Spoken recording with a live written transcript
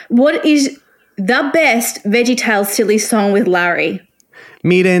What is the best VeggieTales silly song with Larry?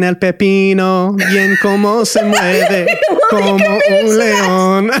 Miren el pepino, bien como se mueve, como un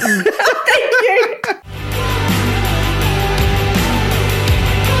león. Thank you.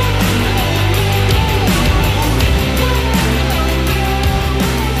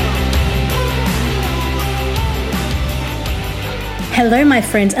 Hello, my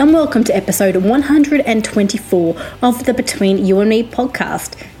friends, and welcome to episode 124 of the Between You and Me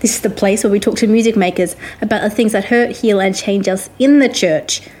podcast. This is the place where we talk to music makers about the things that hurt, heal, and change us in the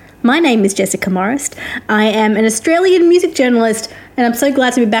church. My name is Jessica Morris. I am an Australian music journalist, and I'm so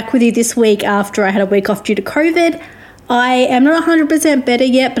glad to be back with you this week after I had a week off due to COVID. I am not 100% better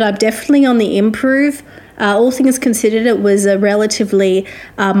yet, but I'm definitely on the improve. All things considered, it was a relatively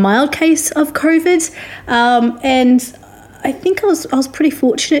mild case of COVID, and I think I was pretty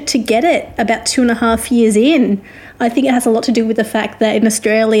fortunate to get it about 2.5 years in. I think it has a lot to do with the fact that in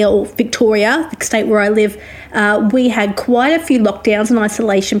Australia, or Victoria, the state where I live, we had quite a few lockdowns and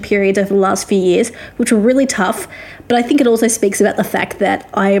isolation periods over the last few years, which were really tough. But I think it also speaks about the fact that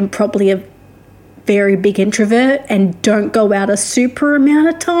I am probably a very big introvert and don't go out a super amount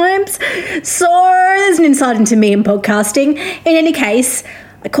of times. So there's an insight into me in podcasting. In any case,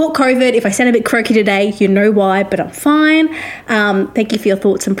 I caught COVID. If I sound a bit croaky today, you know why, but I'm fine. Thank you for your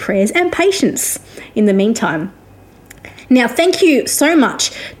thoughts and prayers and patience in the meantime. Now, thank you so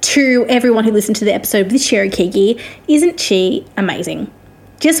much to everyone who listened to the episode with Sherry Kigi. Isn't she amazing?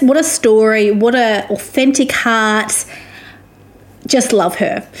 Just what a story, what an authentic heart. Just love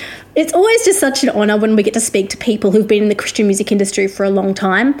her. It's always just such an honour when we get to speak to people who've been in the Christian music industry for a long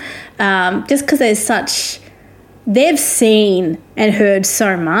time, just because they've seen and heard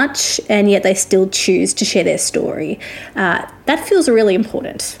so much, and yet they still choose to share their story. That feels really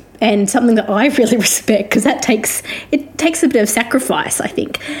important and something that I really respect, because it takes a bit of sacrifice, I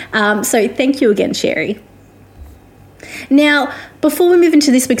think. So thank you again, Sherry. Now, before we move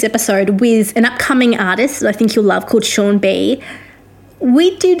into this week's episode with an upcoming artist that I think you'll love called Sean B,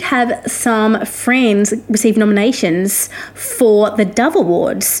 we did have some friends receive nominations for the Dove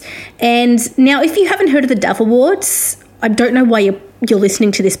Awards. And now, if you haven't heard of the Dove Awards, I don't know why you're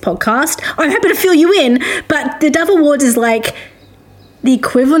listening to this podcast. I'm happy to fill you in, but the Dove Awards is like the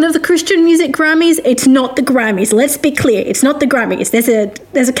equivalent of the Christian Music Grammys. It's not the Grammys. Let's be clear. It's not the Grammys.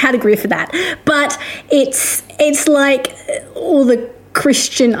 There's a category for that. But it's like all the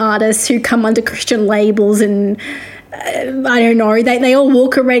Christian artists who come under Christian labels, and I don't know, they all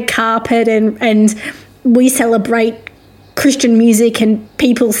walk a red carpet and we celebrate Christian music and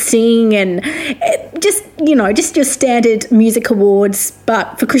people sing, and just your standard music awards,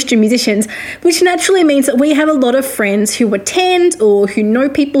 but for Christian musicians, which naturally means that we have a lot of friends who attend or who know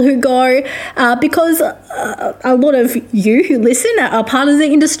people who go, because a lot of you who listen are part of the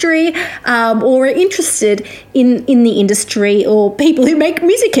industry, or are interested in the industry, or people who make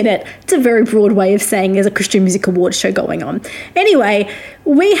music in it. It's a very broad way of saying there's a Christian music awards show going on. Anyway,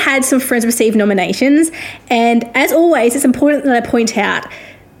 we had some friends receive nominations, and as always, it's important that I point out,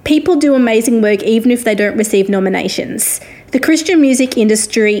 people do amazing work even if they don't receive nominations. The Christian music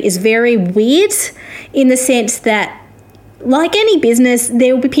industry is very weird in the sense that, like any business,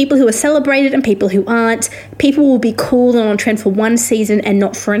 there will be people who are celebrated and people who aren't. People will be cool and on trend for one season and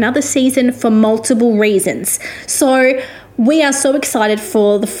not for another season for multiple reasons. So we are so excited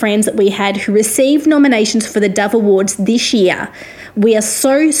for the friends that we had who received nominations for the Dove Awards this year. We are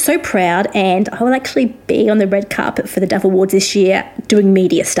so proud, and I will actually be on the red carpet for the Dove Awards this year doing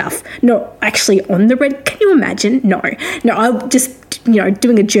media stuff. Not actually on the red, can you imagine? No, I'm just,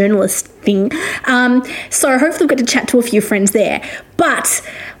 doing a journalist thing. So hopefully we'll get to chat to a few friends there. But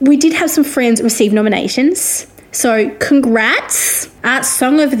we did have some friends receive nominations. So congrats.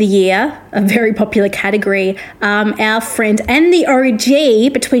 Song of the Year, a very popular category. Our friend and the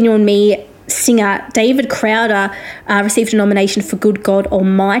OG Between You and Me singer David Crowder received a nomination for Good God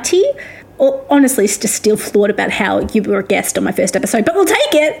Almighty. Honestly, it's just still flawed about how you were a guest on my first episode, but we'll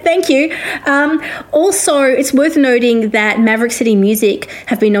take it. Thank you. Also, it's worth noting that Maverick City Music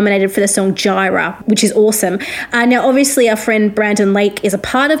have been nominated for the song Gyra, which is awesome. Now, obviously, our friend Brandon Lake is a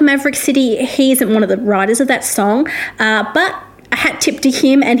part of Maverick City. He isn't one of the writers of that song, but a hat tip to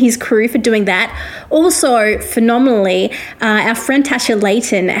him and his crew for doing that. Also, phenomenally, our friend Tasha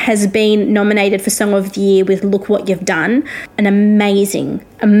Layton has been nominated for Song of the Year with Look What You've Done. An amazing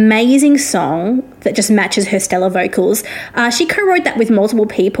amazing song that just matches her stellar vocals. She co-wrote that with multiple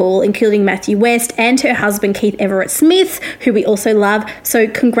people, including Matthew West and her husband Keith Everett Smith, who we also love. So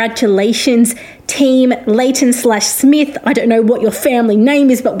congratulations, Team Leighton/Smith. I don't know what your family name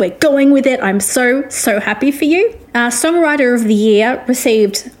is, but we're going with it. I'm so happy for you. Songwriter of the Year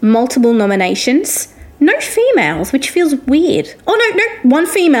received multiple nominations. No females, which feels weird. Oh, no, one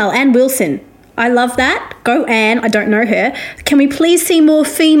female, Ann Wilson. I love that. Go Anne. I don't know her. Can we please see more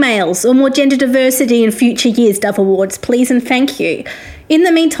females or more gender diversity in future years, Dove Awards? Please and thank you. In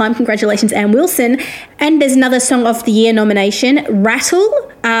the meantime, congratulations, Ann Wilson. And there's another Song of the Year nomination, Rattle,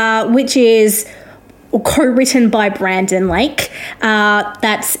 which is co-written by Brandon Lake.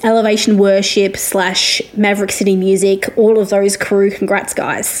 That's Elevation Worship / Maverick City Music, all of those crew. Congrats,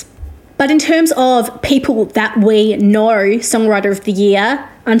 guys. But in terms of people that we know, Songwriter of the Year,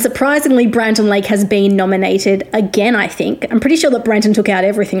 unsurprisingly, Brandon Lake has been nominated again, I think. I'm pretty sure that Brandon took out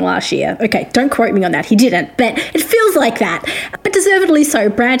everything last year. Okay, don't quote me on that. He didn't, but it feels like that. But deservedly so.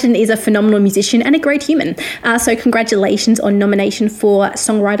 Brandon is a phenomenal musician and a great human. So congratulations on nomination for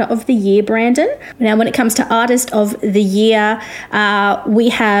Songwriter of the Year, Brandon. Now, when it comes to Artist of the Year, we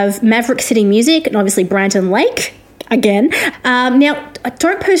have Maverick City Music and obviously Brandon Lake. Again. Now, I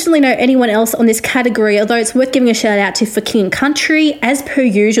don't personally know anyone else on this category, although it's worth giving a shout out to For King and Country. As per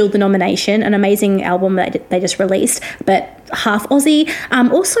usual, the nomination, an amazing album that they just released, but half Aussie.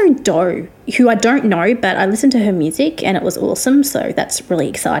 Also Doe, who I don't know, but I listened to her music and it was awesome, so that's really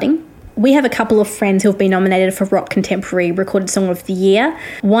exciting. We have a couple of friends who have been nominated for Rock Contemporary Recorded Song of the Year.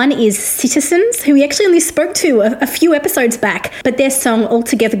 One is Citizens, who we actually only spoke to a few episodes back, but their song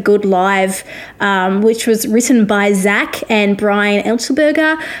Altogether Good Live, which was written by Zach and Brian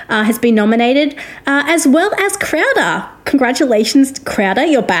Elchberger, has been nominated, as well as Crowder. Congratulations, Crowder,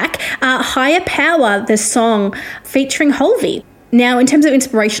 you're back. Higher Power, the song featuring Holvey. Now, in terms of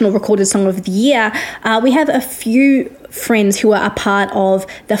Inspirational Recorded Song of the Year, we have a few friends who are a part of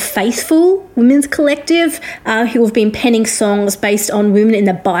the Faithful Women's Collective, who have been penning songs based on women in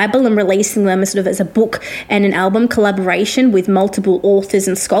the Bible and releasing them as a book and an album collaboration with multiple authors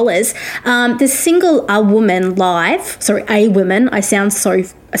and scholars. The single A Woman, I sound so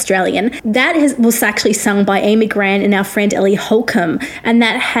Australian, that was actually sung by Amy Grant and our friend Ellie Holcomb, and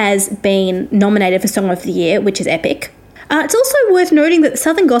that has been nominated for Song of the Year, which is epic. It's also worth noting that the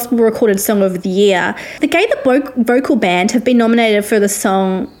Southern Gospel Recorded Song of the Year, the Gaither Vocal Band, have been nominated for the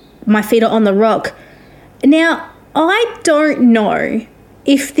song My Feet Are on the Rock. Now, I don't know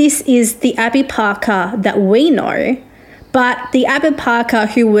if this is the Abby Parker that we know, but the Abby Parker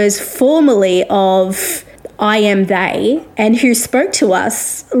who was formerly of I Am They and who spoke to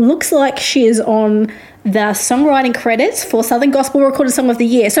us looks like she is on the songwriting credits for Southern Gospel Recorded Song of the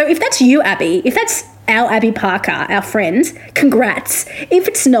Year. So if that's you, Abby, if that's our Abby Parker, our friends, congrats. If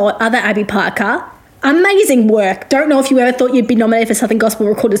it's not other Abby Parker, amazing work. Don't know if you ever thought you'd be nominated for Southern Gospel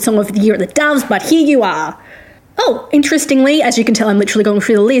Recorded Song of the Year at the Doves, but here you are. Oh, interestingly, as you can tell, I'm literally going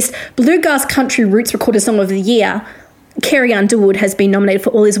through the list, Bluegrass Country Roots Recorded Song of the Year, Carrie Underwood has been nominated for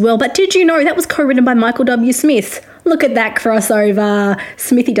All Is Well, but did you know that was co-written by Michael W. Smith? Look at that crossover.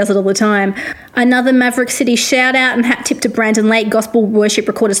 Smithy does it all the time. Another Maverick City shout out and hat tip to Brandon Lake, Gospel Worship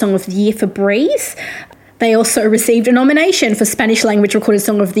Recorded Song of the Year for Breathe. They also received a nomination for Spanish Language Recorded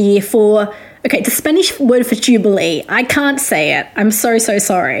Song of the Year for, the Spanish word for Jubilee. I can't say it. I'm so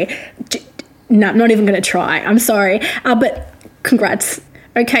sorry. No, I'm not even going to try. I'm sorry. But congrats.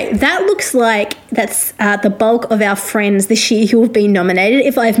 Okay, that looks like that's the bulk of our friends this year who have been nominated.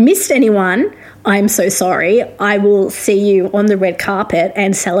 If I've missed anyone, I'm so sorry. I will see you on the red carpet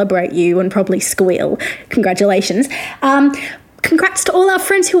and celebrate you and probably squeal. Congratulations. Congrats to all our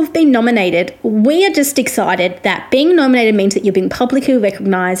friends who have been nominated. We are just excited that being nominated means that you're being publicly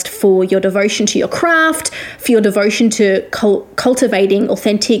recognised for your devotion to your craft, for your devotion to cultivating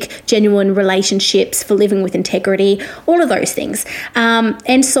authentic, genuine relationships, for living with integrity, all of those things.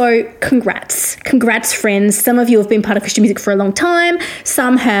 And so congrats. Congrats, friends. Some of you have been part of Christian music for a long time.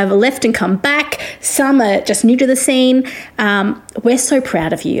 Some have left and come back. Some are just new to the scene. We're so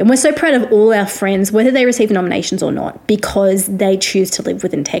proud of you. And we're so proud of all our friends, whether they receive nominations or not, because they choose to live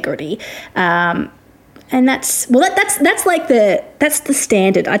with integrity. And that's the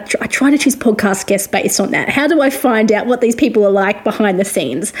standard. I try to choose podcast guests based on that. How do I find out what these people are like behind the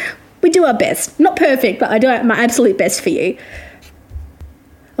scenes? We do our best. Not perfect, but I do my absolute best for you.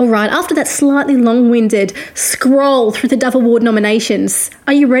 All right, after that slightly long-winded scroll through the Dove Award nominations,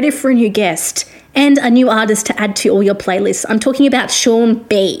 are you ready for a new guest and a new artist to add to all your playlists? I'm talking about Sean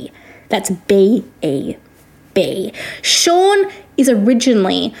B. That's B-E. Sean is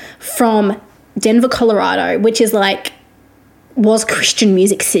originally from Denver, Colorado, which is like was Christian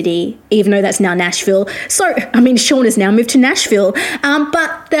Music City, even though that's now Nashville. So, Sean has now moved to Nashville.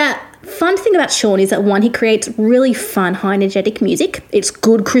 But the fun thing about Sean is that, one, he creates really fun, high energetic music. It's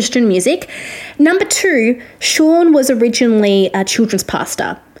good Christian music. Number two, Sean was originally a children's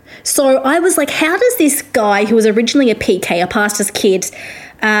pastor. So I was like, how does this guy who was originally a PK, a pastor's kid,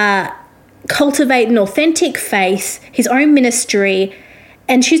 cultivate an authentic faith, his own ministry,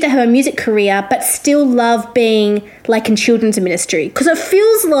 and choose to have a music career, but still love being like in children's ministry? Because it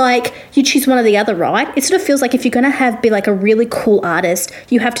feels like you choose one or the other, right? It sort of feels like if you're going to be like a really cool artist,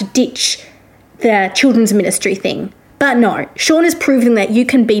 you have to ditch the children's ministry thing. But no, Sean is proving that you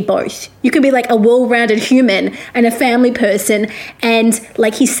can be both. You can be like a well-rounded human and a family person. And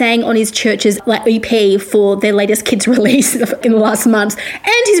like he sang on his church's like EP for their latest kids release in the last month.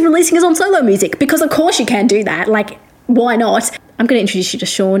 And he's releasing his own solo music because of course you can do that. Like, why not? I'm going to introduce you to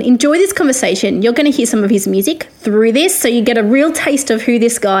Sean. Enjoy this conversation. You're going to hear some of his music through this, so you get a real taste of who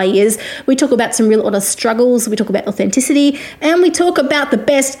this guy is. We talk about some real honest struggles. We talk about authenticity. And we talk about the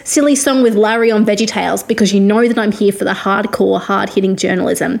best silly song with Larry on VeggieTales, because you know that I'm here for the hardcore, hard-hitting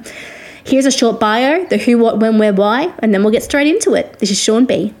journalism. Here's a short bio, the who, what, when, where, why, and then we'll get straight into it. This is Sean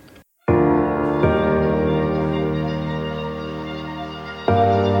B.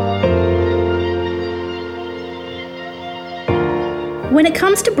 When it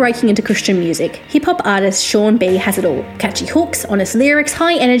comes to breaking into Christian music, hip-hop artist Sean B has it all. Catchy hooks, honest lyrics,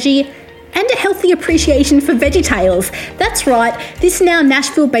 high energy, and a healthy appreciation for VeggieTales. That's right, this now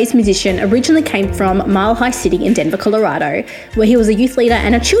Nashville-based musician originally came from Mile High City in Denver, Colorado, where he was a youth leader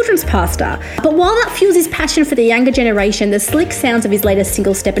and a children's pastor. But while that fuels his passion for the younger generation, the slick sounds of his latest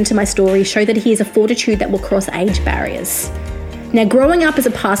single, Step Into My Story, show that he has a fortitude that will cross age barriers. Now, growing up as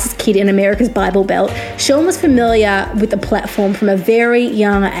a pastor's kid in America's Bible Belt, Sean was familiar with the platform from a very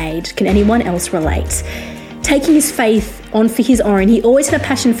young age. Can anyone else relate? Taking his faith on for his own, he always had a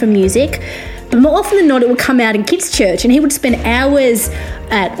passion for music, but more often than not, it would come out in kids' church, and he would spend hours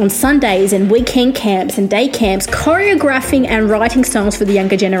on Sundays and weekend camps and day camps choreographing and writing songs for the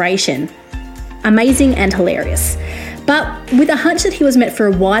younger generation. Amazing and hilarious. But with a hunch that he was meant for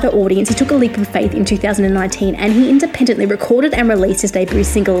a wider audience, he took a leap of faith in 2019 and he independently recorded and released his debut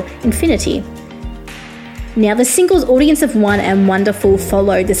single, Infinity. Now, the single's Audience of One and Wonderful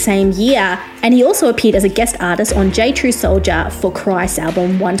followed the same year, and he also appeared as a guest artist on J. True Soldier for Christ's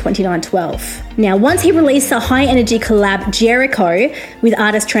album 12912. Now, once he released a high-energy collab, Jericho, with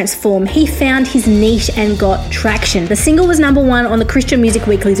artist Transform, he found his niche and got traction. The single was #1 on the Christian Music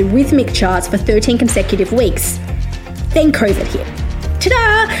Weekly's rhythmic charts for 13 consecutive weeks. Then COVID hit.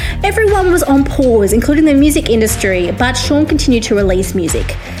 Ta-da! Everyone was on pause, including the music industry, but Sean continued to release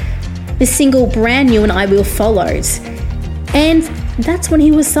music. The single Brand New and I Will followed. And that's when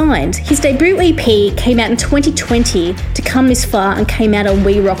he was signed. His debut EP came out in 2020 to come this far and came out on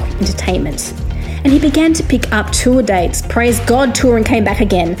We Rock Entertainment. And he began to pick up tour dates. Praise God, touring came back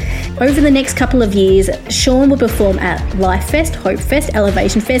again. Over the next couple of years, Sean would perform at Life Fest, Hope Fest,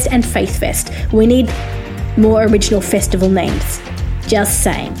 Elevation Fest, and Faith Fest. We need more original festival names. Just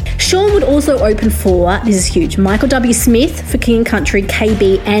saying. Sean would also open for, this is huge, Michael W. Smith for King & Country,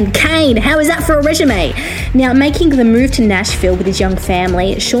 KB, and Kane. How is that for a resume? Now, making the move to Nashville with his young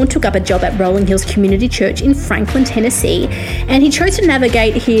family, Sean took up a job at Rolling Hills Community Church in Franklin, Tennessee, and he chose to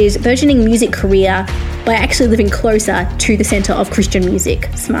navigate his burgeoning music career by actually living closer to the center of Christian music.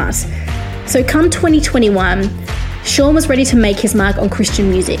 Smart. So come 2021, Sean was ready to make his mark on Christian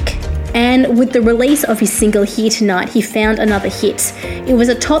music. And with the release of his single Here Tonight, he found another hit. It was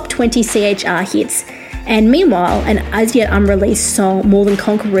a top 20 CHR hits. And meanwhile, an as yet unreleased song, More Than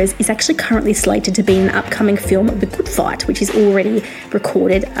Conquerors, is actually currently slated to be in an upcoming film, The Good Fight, which he's already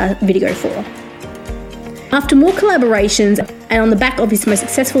recorded a video for. After more collaborations, and on the back of his most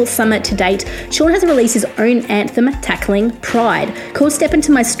successful summit to date, Sean has released his own anthem tackling pride, called Step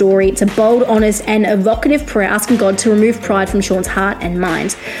Into My Story. It's a bold, honest, and evocative prayer asking God to remove pride from Sean's heart and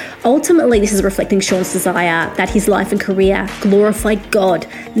mind. Ultimately, this is reflecting Sean's desire that his life and career glorify God,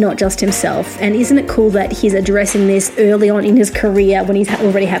 not just himself. And isn't it cool that he's addressing this early on in his career when he's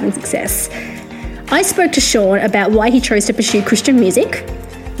already having success? I spoke to Sean about why he chose to pursue Christian music,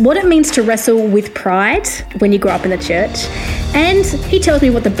 what it means to wrestle with pride when you grow up in the church, and he tells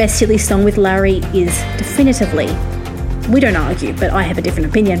me what the best silly song with Larry is definitively. We don't argue, but I have a different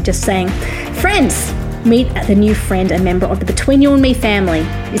opinion, just saying. Friends, meet the new friend and member of the Between You and Me family.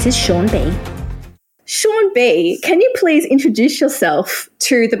 This is Sean B. Sean B, can you please introduce yourself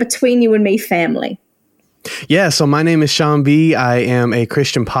to the Between You and Me family? Yeah, so my name is Sean B. I am a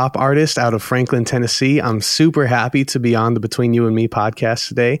Christian pop artist out of Franklin, Tennessee. I'm super happy to be on the Between You and Me podcast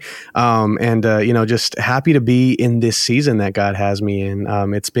today. Just happy to be in this season that God has me in.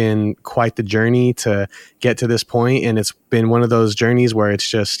 It's been quite the journey to get to this point, and it's been one of those journeys where it's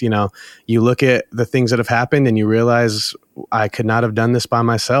just, you look at the things that have happened and you realize I could not have done this by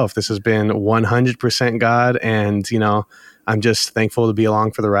myself. This has been 100% God, and, I'm just thankful to be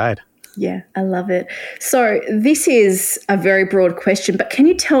along for the ride. Yeah, I love it. So this is a very broad question, but can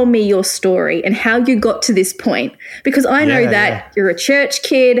you tell me your story and how you got to this point? Because I know that you're a church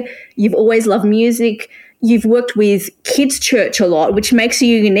kid, you've always loved music, you've worked with kids' church a lot, which makes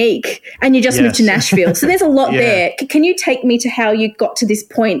you unique, and you just moved to Nashville. So there's a lot there. Can you take me to how you got to this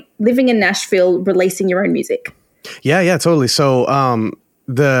point, living in Nashville, releasing your own music? Yeah, totally. So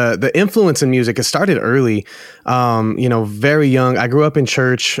the influence in music, it started early, very young. I grew up in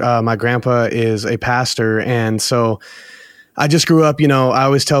church. My grandpa is a pastor. And so I just grew up, I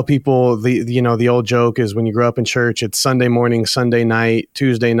always tell people the old joke is when you grow up in church, it's Sunday morning, Sunday night,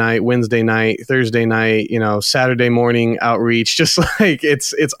 Tuesday night, Wednesday night, Thursday night, Saturday morning outreach, just like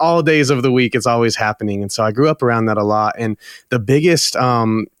it's all days of the week. It's always happening. And so I grew up around that a lot. And the biggest,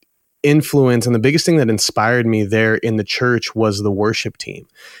 influence and the biggest thing that inspired me there in the church was the worship team.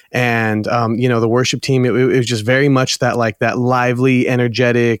 And, the worship team, it was just very much that lively,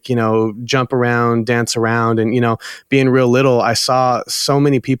 energetic, jump around, dance around. And, being real little, I saw so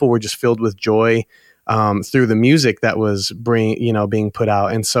many people were just filled with joy through the music that was being put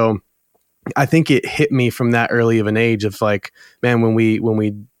out. And so I think it hit me from that early of an age of like, man, when we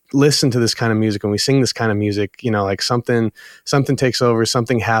listen to this kind of music and we sing this kind of music, something takes over,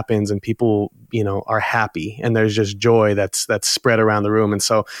 something happens, and people, are happy, and there's just joy that's spread around the room. And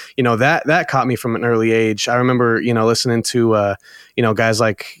so, that caught me from an early age. I remember, listening to, guys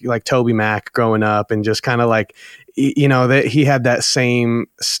like Toby Mac growing up, and just kind of like, that he had that same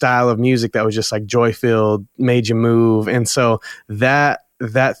style of music that was just like joy filled, made you move. And so that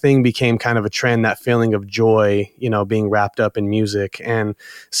thing became kind of a trend, that feeling of joy, being wrapped up in music. And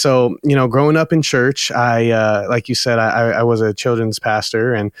so, growing up in church, I, like you said, I was a children's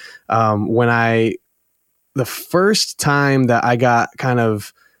pastor. And the first time that I got kind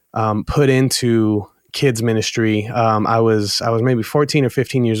of put into kids ministry, I was maybe 14 or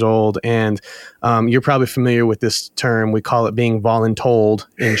 15 years old. And you're probably familiar with this term. We call it being voluntold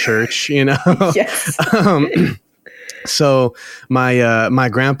in church, Yes. So my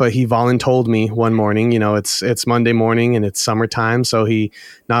grandpa, he voluntold me one morning. It's Monday morning and it's summertime, so he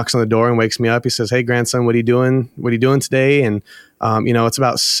knocks on the door and wakes me up. He says, "Hey, grandson, what are you doing? What are you doing today?" And it's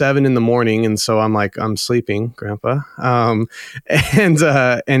about 7 a.m, and so I'm like, "I'm sleeping, Grandpa." And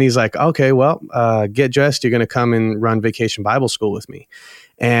he's like, "Okay, well, get dressed. You're going to come and run Vacation Bible School with me."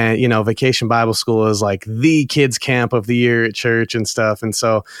 And, Vacation Bible School is like the kids camp of the year at church and stuff. And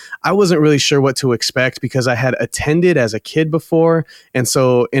so I wasn't really sure what to expect because I had attended as a kid before. And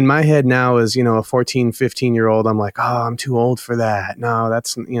so in my head now as, a 14, 15-year-old, I'm like, oh, I'm too old for that. No,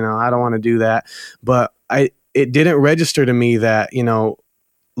 that's, I don't want to do that. But it didn't register to me that,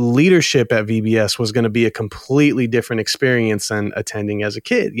 leadership at VBS was going to be a completely different experience than attending as a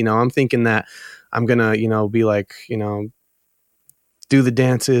kid. I'm thinking that I'm going to, be like, do the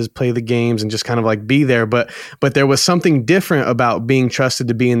dances, play the games, and just kind of like be there. But there was something different about being trusted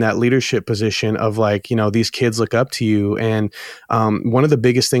to be in that leadership position of like, these kids look up to you. And one of the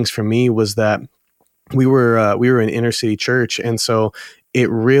biggest things for me was that we were an inner city church. And so it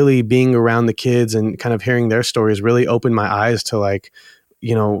really, being around the kids and kind of hearing their stories, really opened my eyes to like,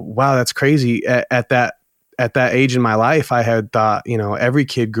 wow, that's crazy. At that age in my life, I had thought, every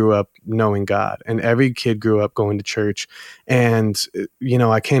kid grew up knowing God and every kid grew up going to church. And,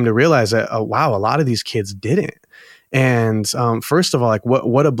 I came to realize that, wow, a lot of these kids didn't. And first of all, like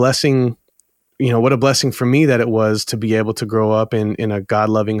what a blessing, what a blessing for me that it was to be able to grow up in a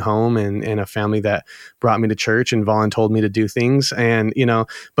God-loving home and in a family that brought me to church and voluntold me to do things. And,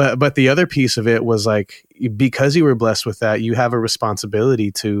 but the other piece of it was like, because you were blessed with that, you have a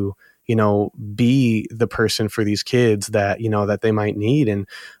responsibility to, be the person for these kids that, that they might need. And,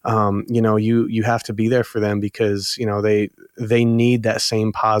 you have to be there for them because, they need that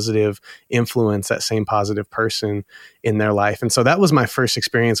same positive influence, that same positive person in their life. And so that was my first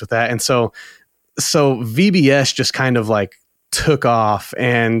experience with that. And so VBS just kind of like took off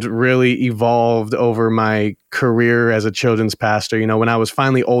and really evolved over my career as a children's pastor. When I was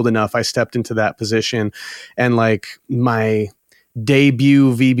finally old enough, I stepped into that position, and like my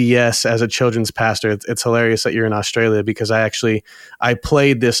debut VBS as a children's pastor. It's hilarious that you're in Australia because I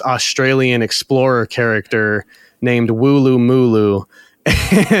played this Australian explorer character named Wooloo Mooloo.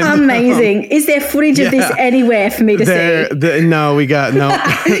 And, amazing. Is there footage of this anywhere for me to see? No, we got no.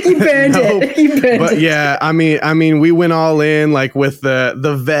 You burned it. You burned But it. yeah, I mean, we went all in like with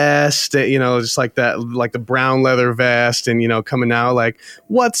the vest, just like that, like the brown leather vest, and coming out like,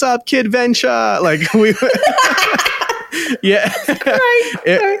 "What's up, Kid Venture?" Like we. Yeah,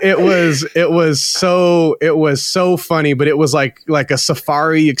 it was so funny, but it was like a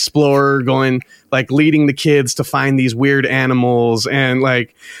safari explorer going, like, leading the kids to find these weird animals, and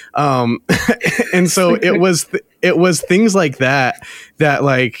like and so it was things like that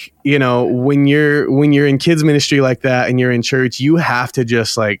like, when you're in kids ministry like that and you're in church, you have to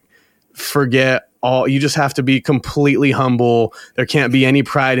just like forget all. You just have to be completely humble. There can't be any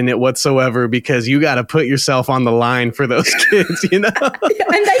pride in it whatsoever, because you got to put yourself on the line for those kids, And they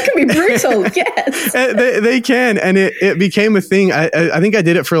can be brutal. Yes, they can. And it became a thing. I think I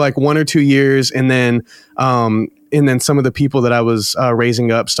did it for like 1 or 2 years, and then some of the people that I was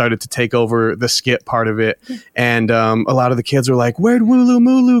raising up started to take over the skit part of it. And a lot of the kids were like, "Where'd Wooloo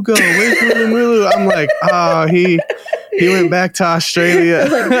Mooloo go? Where's Wooloo Mooloo?" I'm like, "Oh, he went back to Australia."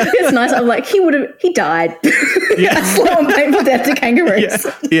 It's nice. I'm like, he died. Yeah. Slow and painful death to kangaroos.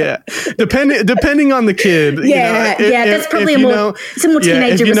 Yeah. Depending on the kid. That's probably it's a more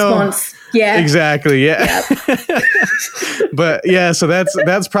teenager response. Yeah, exactly. Yeah. But yeah, so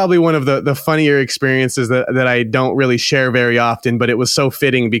that's probably one of the funnier experiences that I don't really share very often, but it was so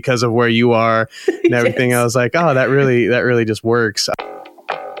fitting because of where you are and everything. Yes. I was like, oh, that really just works.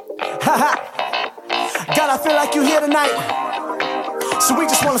 God, I feel like you're here tonight, so we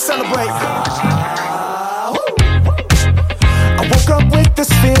just want to celebrate. I woke up with this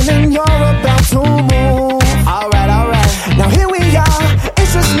feeling you're about to move. All right. Now here we are,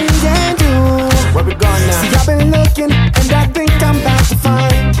 it's just me and you. Where we going now? See, I've been looking, and I think I'm about to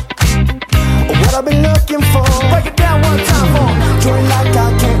find what I've been looking for. Break it down one time for joy like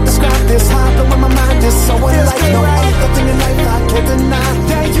I can't describe this high, but when my mind is so unlike no other thing in life I can't deny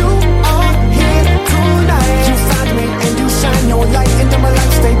that you are here tonight. You find me and you shine your light into my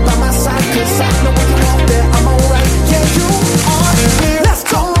life. Stay by my side, 'cause I know when you're out there I'm alright. Yeah, you are here. Let's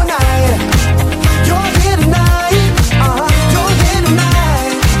go tonight. You're here tonight. You're here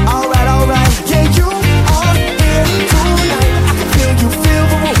tonight. Alright. Yeah, you are here tonight. I can feel you feel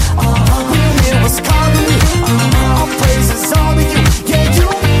the room. When you hear what's calling me, all praises all to you. Yeah, you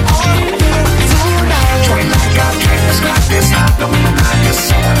are here tonight. Joy like I can't describe this. I know my mind is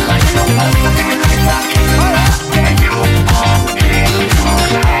so unlike no other thing in life I can deny. Yeah, you are here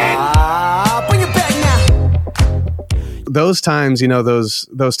tonight. Bring it back now. Those times,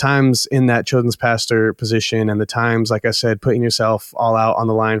 those times in that children's pastor position, and the times, like I said, putting yourself all out on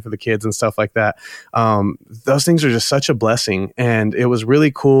the line for the kids and stuff like that, those things are just such a blessing, and it was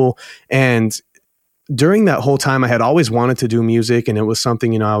really cool. And during that whole time, I had always wanted to do music, and it was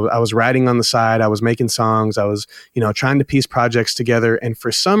something, I was writing on the side, I was making songs, I was, trying to piece projects together. And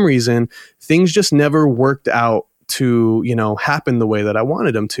for some reason, things just never worked out to, happen the way that I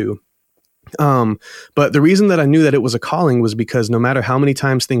wanted them to. But the reason that I knew that it was a calling was because no matter how many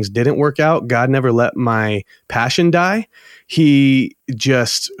times things didn't work out, God never let my passion die. He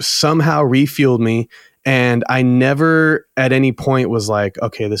just somehow refueled me. And I never at any point was like,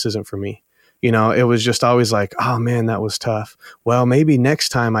 okay, this isn't for me. It was just always like, oh man, that was tough. Well, maybe next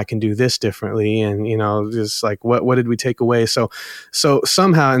time I can do this differently. And, just like, what did we take away? So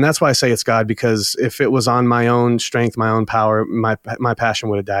somehow, and that's why I say it's God, because if it was on my own strength, my own power, my passion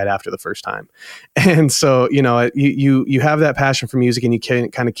would have died after the first time. And so, you have that passion for music, and you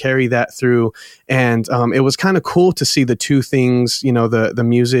can kind of carry that through. And it was kind of cool to see the two things, the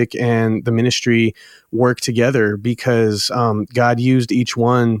music and the ministry work together, because God used each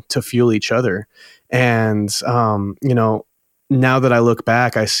one to fuel each other. And now that I look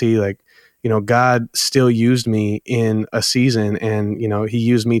back, I see like, God still used me in a season, and he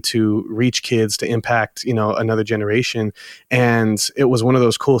used me to reach kids, to impact another generation. And it was one of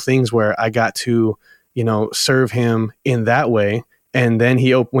those cool things where I got to serve him in that way. And then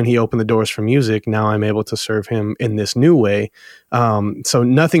when he opened the doors for music, now I'm able to serve him in this new way. So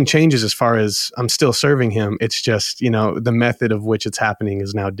nothing changes as far as I'm still serving him. It's just, the method of which it's happening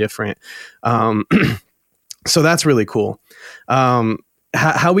is now different. So that's really cool.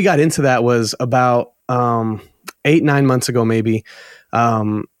 How we got into that was about 8-9 months ago, maybe.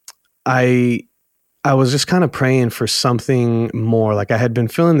 I was just kind of praying for something more. Like I had been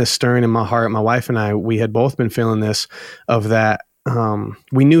feeling this stirring in my heart. My wife and we had both been feeling this, of that.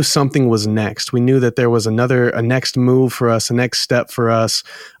 We knew something was next. We knew that there was a next move for us, a next step for us.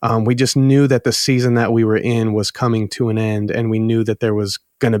 We just knew that the season that we were in was coming to an end, and we knew that there was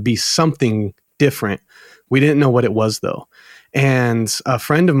going to be something different. We didn't know what it was though. And a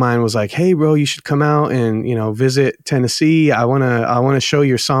friend of mine was like, "Hey bro, you should come out and, visit Tennessee. I want to show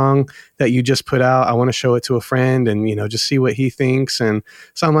your song that you just put out. I want to show it to a friend and, just see what he thinks." And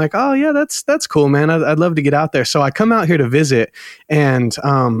so I'm like, "Oh yeah, that's cool, man. I'd love to get out there." So I come out here to visit, and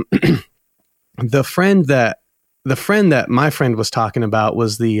the friend that my friend was talking about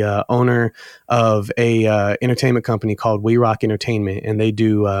was the owner of a entertainment company called We Rock Entertainment, and they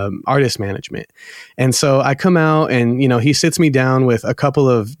do artist management. And so I come out, and he sits me down with a couple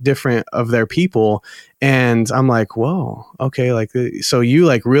of different of their people, and I'm like, "Whoa, okay, like, so you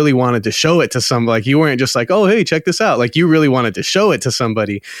like really wanted to show it to somebody? Like, you weren't just like, oh hey, check this out. Like, you really wanted to show it to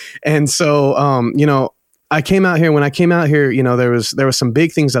somebody." And so I came out here. When I came out here, there was some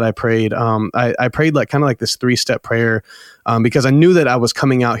big things that I prayed. I prayed like kind of like this 3-step prayer because I knew that I was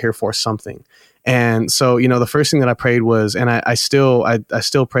coming out here for something. And so, the first thing that I prayed was, and I still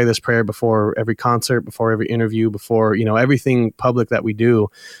pray this prayer before every concert, before every interview, before, everything public that we do.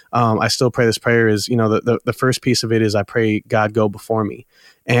 I still pray this prayer is, the first piece of it is I pray, God, go before me.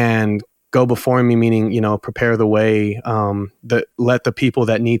 And go before me, meaning, prepare the way, let the people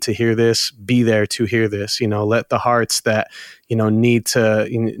that need to hear this be there to hear this, let the hearts that, need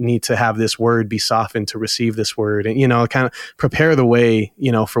to have this word be softened to receive this word, and, kind of prepare the way,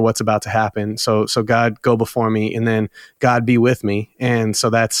 for what's about to happen. So God, go before me, and then God, be with me. And so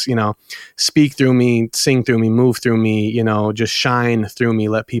that's, speak through me, sing through me, move through me, just shine through me.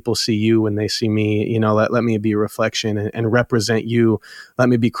 Let people see you when they see me, let me be a reflection and represent you. Let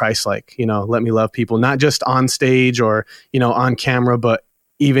me be Christ-like, let me love people, not just on stage or, on camera, but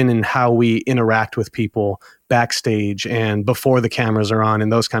even in how we interact with people backstage and before the cameras are on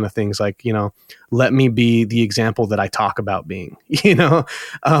and those kind of things. Like, let me be the example that I talk about being, and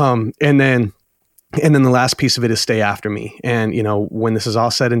then the last piece of it is stay after me. And, when this is all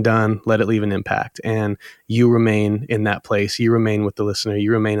said and done, let it leave an impact, and you remain in that place. You remain with the listener.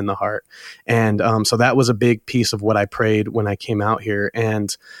 You remain in the heart. And so that was a big piece of what I prayed when I came out here.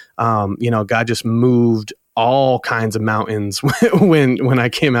 And, God just moved all kinds of mountains when I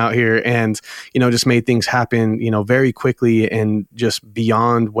came out here, and, just made things happen, very quickly and just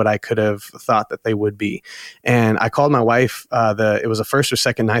beyond what I could have thought that they would be. And I called my wife, it was the first or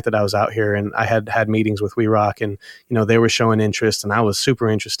second night that I was out here, and I had meetings with We Rock, and, they were showing interest, and I was super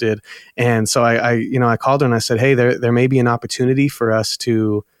interested. And so I called her and I said, "Hey, there may be an opportunity for us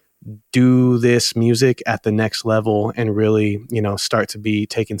to do this music at the next level and really, start to be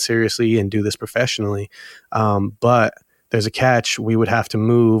taken seriously and do this professionally. But there's a catch. We would have to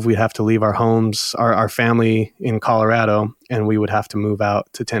move. We'd have to leave our homes, our family in Colorado, and we would have to move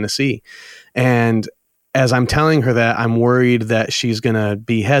out to Tennessee." And as I'm telling her that, I'm worried that she's going to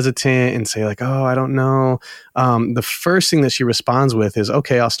be hesitant and say like, "Oh, I don't know." The first thing that she responds with is,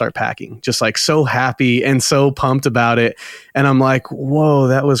 "Okay, I'll start packing." Just like so happy and so pumped about it. And I'm like, whoa,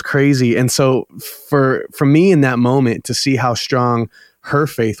 that was crazy. And so for me in that moment to see how strong her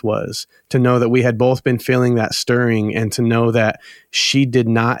faith was, to know that we had both been feeling that stirring, and to know that she did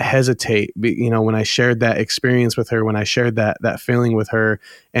not hesitate, when I shared that experience with her, when I shared that feeling with her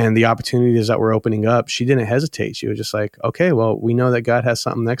and the opportunities that were opening up, she didn't hesitate. She was just like, "Okay, well, we know that God has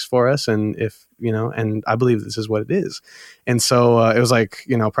something next for us. And if, and I believe this is what it is." And so it was like,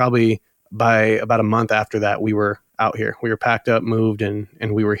 probably by about a month after that, we were out here. We were packed up, moved, and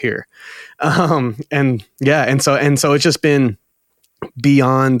we were here. And so it's just been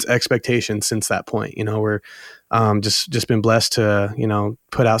beyond expectations since that point. We're just been blessed to,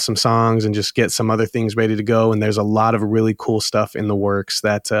 put out some songs and just get some other things ready to go. And there's a lot of really cool stuff in the works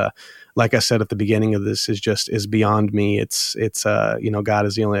that, like I said at the beginning of this, is beyond me. It's God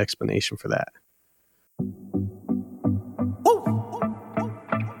is the only explanation for that.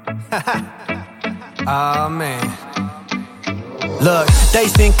 Oh man. Look, they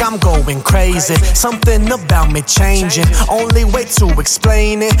think I'm going crazy. Something about me changing. Only way to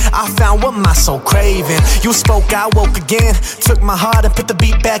explain it, I found what my soul craving. You spoke, I woke again. Took my heart and put the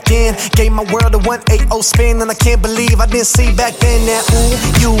beat back in. Gave my world a 180 spin, and I can't believe I didn't see back then that ooh,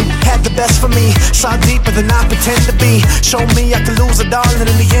 you had the best for me. Saw deeper than I pretend to be. Showed me I could lose it all, and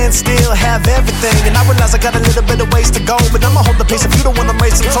in the end still have everything. And I realize I got a little bit of ways to go, but I'ma hold the pace if you the one I'm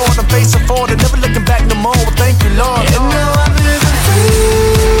racing toward. I'm facing forward and never looking back no more. Well, thank you, Lord. And now I'm living free,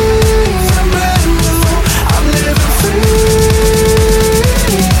 I'm brand new, I'm living free.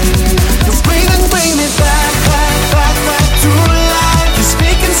 You bring me back to life. You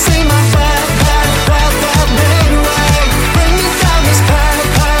speak and see my path made right. Bring me down this path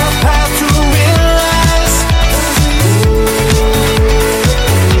to realize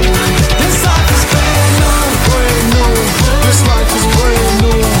this life is brand new. This life is brand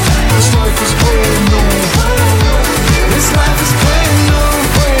new. This life is brand new. This life is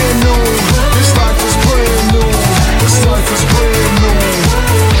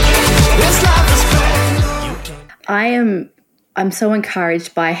I'm so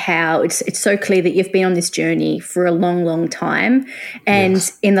encouraged by how it's so clear that you've been on this journey for a long, long time.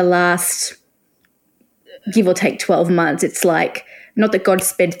 And in the last, give or take 12 months, it's like, not that God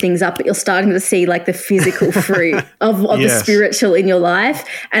sped things up, but you're starting to see like the physical fruit of the spiritual in your life.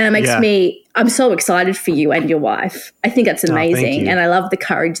 And it makes I'm so excited for you and your wife. I think that's amazing. And I love the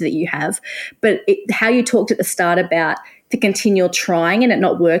courage that you have. But how you talked at the start about the continual trying and it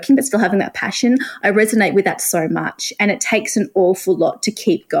not working, but still having that passion, I resonate with that so much. And it takes an awful lot to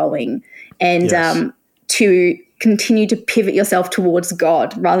keep going and to continue to pivot yourself towards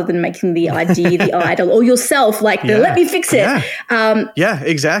God rather than making the idea the idol or yourself like let me fix it. Yeah,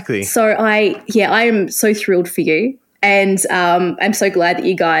 exactly. So I am so thrilled for you. And I'm so glad that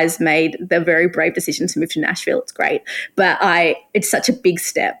you guys made the very brave decision to move to Nashville. It's great. But it's such a big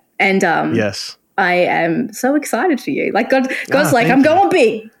step. And I am so excited for you. Like God's like, I'm going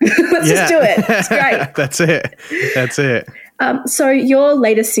big. Let's just do it. It's great. That's it. So your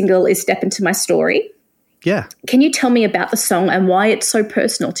latest single is Step Into My Story. Yeah. Can you tell me about the song and why it's so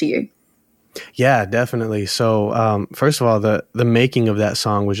personal to you? Yeah, definitely. So first of all, the making of that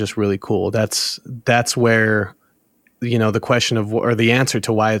song was just really cool. That's where, the question of, or the answer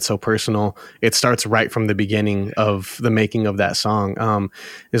to why it's so personal, it starts right from the beginning of the making of that song.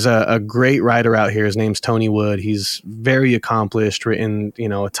 There's a great writer out here. His name's Tony Wood. He's very accomplished, written,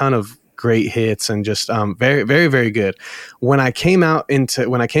 a ton of great hits and just very, very, very good. When I came out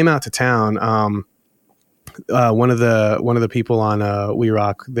to town, one of the people on We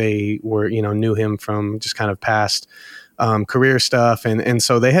Rock, they were, knew him from just kind of past career stuff. And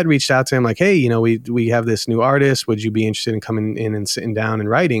so they had reached out to him like, hey, we have this new artist. Would you be interested in coming in and sitting down and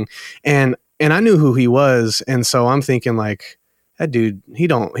writing? And I knew who he was. And so I'm thinking like, that dude, he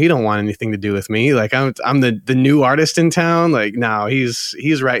don't want anything to do with me. Like I'm the new artist in town. Like, no,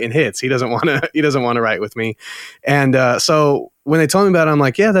 he's writing hits. He doesn't want to write with me. And so when they told me about it, I'm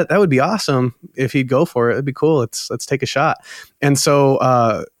like, yeah, that would be awesome if he'd go for it. It'd be cool. Let's take a shot. And so,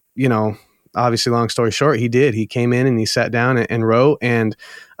 obviously, long story short, he did. He came in and he sat down and wrote. And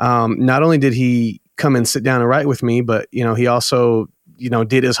not only did he come and sit down and write with me, but he also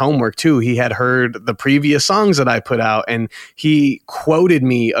did his homework too. He had heard the previous songs that I put out and he quoted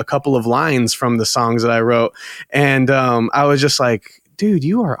me a couple of lines from the songs that I wrote. And I was just like, dude,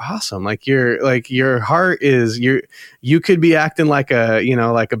 you are awesome. Like your heart is you could be acting like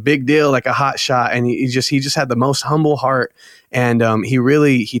a big deal, like a hot shot. And he just had the most humble heart. And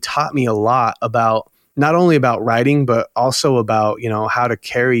he taught me a lot about not only about writing, but also about, how to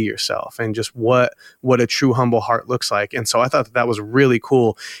carry yourself and just what a true humble heart looks like. And so I thought that was really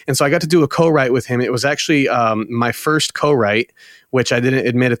cool. And so I got to do a co-write with him. It was actually my first co-write, which I didn't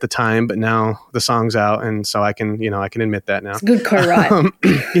admit at the time, but now the song's out. And so I can admit that now. It's a good co-write.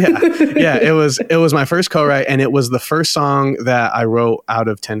 Yeah. It was my first co-write and it was the first song that I wrote out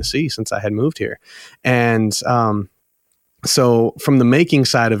of Tennessee since I had moved here. And, so from the making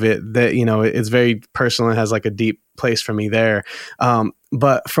side of it, that, it's very personal and has like a deep place for me there.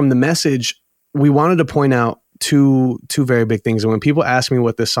 But from the message, we wanted to point out two very big things. And when people ask me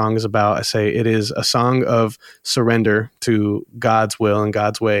what this song is about, I say it is a song of surrender to God's will and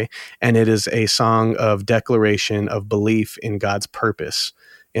God's way. And it is a song of declaration of belief in God's purpose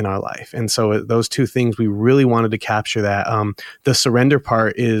in our life. And so those two things, we really wanted to capture that. The surrender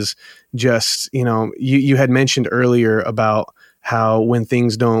part is just, you had mentioned earlier about how when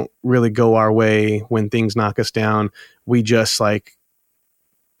things don't really go our way, when things knock us down, we just like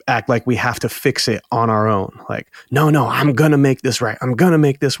act like we have to fix it on our own. Like, no, I'm going to make this right. I'm going to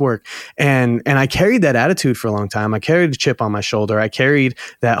make this work. And I carried that attitude for a long time. I carried a chip on my shoulder. I carried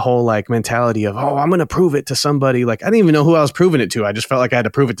that whole like mentality of, I'm going to prove it to somebody. Like, I didn't even know who I was proving it to. I just felt like I had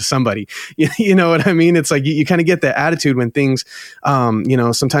to prove it to somebody. You know what I mean? It's like, you kind of get that attitude when things,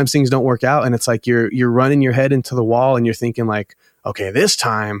 sometimes things don't work out and it's like, you're running your head into the wall and you're thinking like, this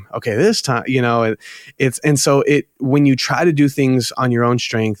time, when you try to do things on your own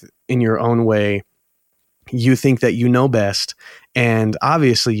strength in your own way, you think that you know best. And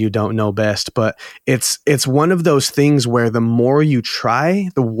obviously you don't know best, but it's one of those things where the more you try,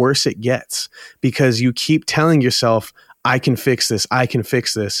 the worse it gets because you keep telling yourself, I can fix this.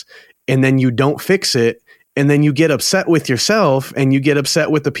 And then you don't fix it. And then you get upset with yourself and you get upset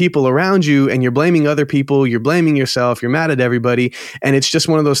with the people around you and you're blaming other people, you're blaming yourself, you're mad at everybody. And it's just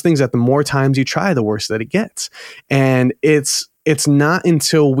one of those things that the more times you try, the worse that it gets. And it's not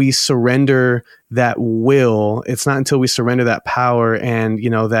until we surrender that will, it's not until we surrender that power and,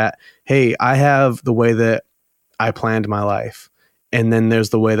 that, hey, I have the way that I planned my life. And then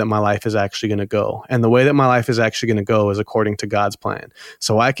there's the way that my life is actually going to go. And the way that my life is actually going to go is according to God's plan.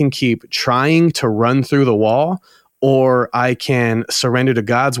 So I can keep trying to run through the wall, or I can surrender to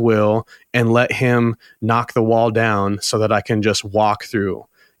God's will and let him knock the wall down so that I can just walk through.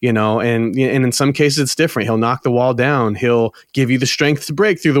 And in some cases it's different. He'll knock the wall down. He'll give you the strength to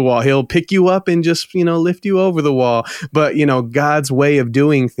break through the wall. He'll pick you up and just, lift you over the wall. But, God's way of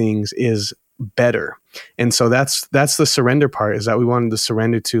doing things is better. And so that's the surrender part, is that we wanted to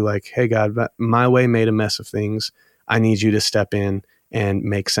surrender to, like, hey, God, my way made a mess of things. I need you to step in and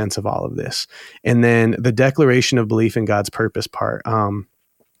make sense of all of this. And then the declaration of belief in God's purpose part,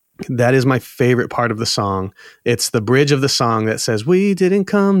 that is my favorite part of the song. It's the bridge of the song that says, we didn't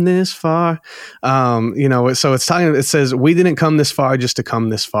come this far. So it says, we didn't come this far just to come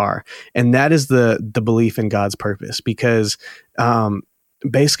this far. And that is the belief in God's purpose, because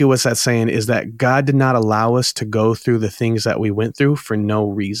basically what's that saying is that God did not allow us to go through the things that we went through for no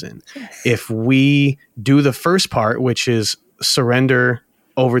reason. Yes. If we do the first part, which is surrender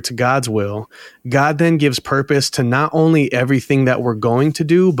over to God's will, God then gives purpose to not only everything that we're going to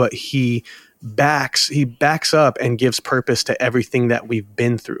do, but he backs up and gives purpose to everything that we've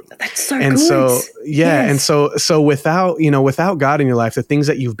been through. That's so and good. So yeah. Yes. And so without God in your life, the things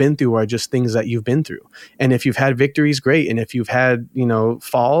that you've been through are just things that you've been through. And if you've had victories, great. And if you've had,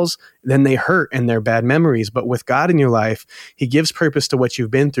 falls, then they hurt and they're bad memories. But with God in your life, he gives purpose to what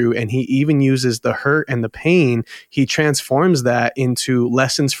you've been through. And he even uses the hurt and the pain. He transforms that into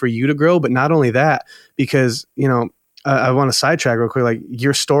lessons for you to grow. But not only that, because, I want to sidetrack real quick. Like,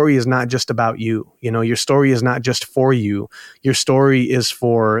 your story is not just about you. Your story is not just for you. Your story is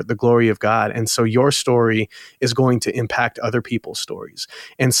for the glory of God. And so your story is going to impact other people's stories.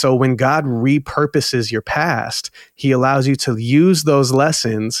 And so when God repurposes your past, he allows you to use those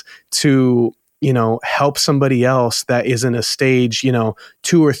lessons to, help somebody else that is in a stage,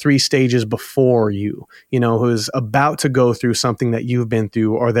 2 or 3 stages before you, who is about to go through something that you've been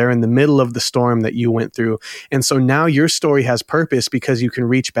through, or they're in the middle of the storm that you went through. And so now your story has purpose, because you can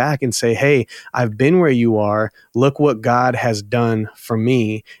reach back and say, hey, I've been where you are. Look what God has done for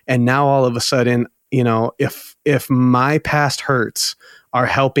me. And now all of a sudden, if my past hurts are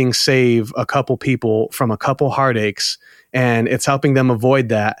helping save a couple people from a couple heartaches, and it's helping them avoid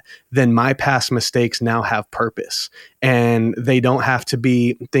that, then my past mistakes now have purpose. And they don't have to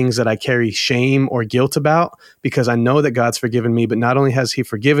be things that I carry shame or guilt about, because I know that God's forgiven me. But not only has he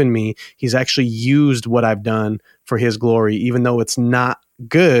forgiven me, he's actually used what I've done for his glory. Even though it's not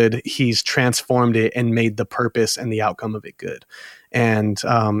good, he's transformed it and made the purpose and the outcome of it good. And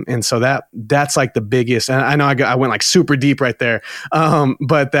so that's like the biggest, and I know I went like super deep right there.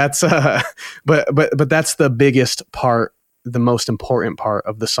 But that's, but that's the biggest part, the most important part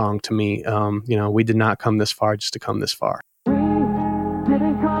of the song to me. We did not come this far just to come this far. We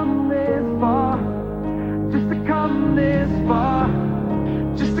didn't come this far just to come this far,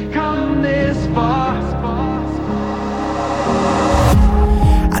 just to come this far.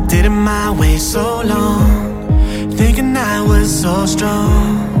 I did it my way so long, thinking I was so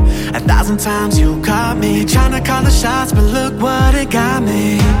strong. 1,000 times you caught me trying to call the shots, but look what it got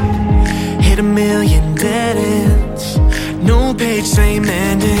me. Hit 1,000,000 dead ends, no page, same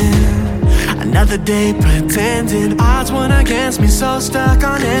ending. Another day pretending, odds went against me, so stuck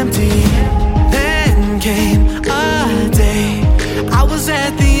on empty. Then came a day, I was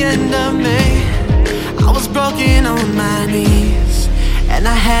at the end of me. I was broken on my knees, and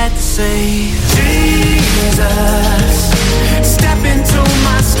I had to say, Jesus, step into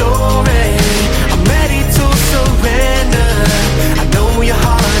my story. I'm ready to surrender. I know your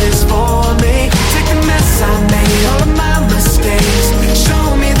heart is for me. Take the mess I made, all of my mistakes.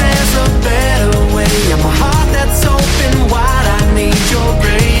 Show me there's a better way. I'm a heart that's open wide. I need your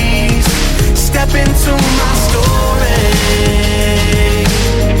grace. Step into my story.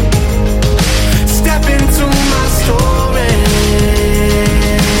 Step into my story.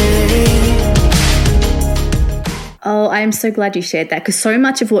 Oh, I'm so glad you shared that, because so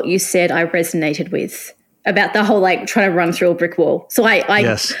much of what you said I resonated with, about the whole like trying to run through a brick wall. So I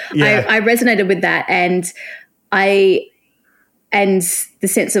resonated with that, and the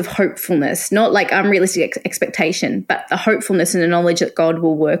sense of hopefulness, not like unrealistic expectation, but the hopefulness and the knowledge that God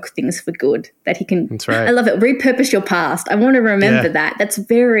will work things for good, that he can. That's right. I love it. Repurpose your past. I want to remember that. That's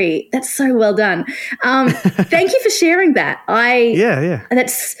so well done. Thank you for sharing that.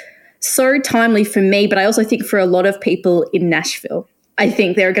 That's so timely for me, but I also think for a lot of people in Nashville. I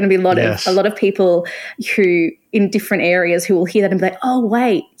think there are going to be a lot of people who in different areas who will hear that and be like, oh,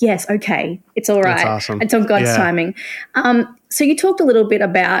 wait, yes, okay, it's all right. That's awesome. It's on God's timing. So you talked a little bit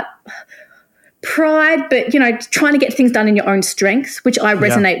about pride, but, trying to get things done in your own strength, which I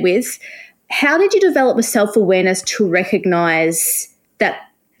resonate with. How did you develop a self-awareness to recognize that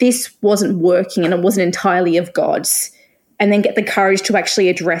this wasn't working and it wasn't entirely of God's, and then get the courage to actually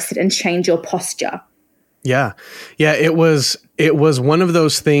address it and change your posture? Yeah. Yeah. It was one of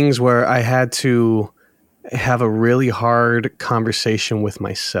those things where I had to have a really hard conversation with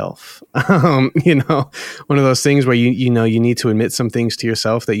myself. One of those things where you need to admit some things to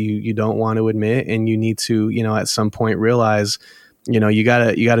yourself that you don't want to admit. And you need to, at some point realize, you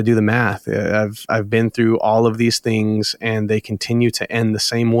gotta do the math. I've been through all of these things and they continue to end the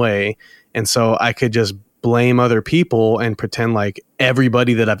same way. And so I could just blame other people and pretend like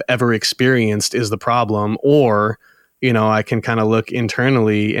everybody that I've ever experienced is the problem. Or, I can kind of look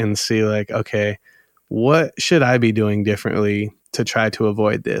internally and see like, okay, what should I be doing differently to try to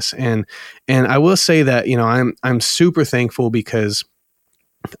avoid this? And I will say that, I'm super thankful because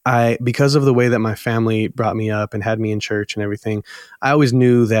of the way that my family brought me up and had me in church and everything. I always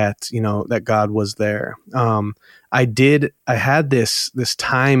knew that, that God was there. I had this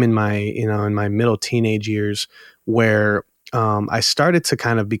time in my middle teenage years where I started to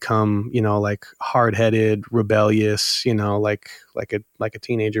kind of become, like hard-headed, rebellious, like a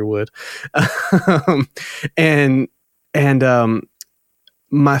teenager would. and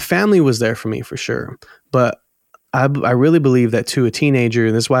my family was there for me for sure. But I really believe that to a teenager,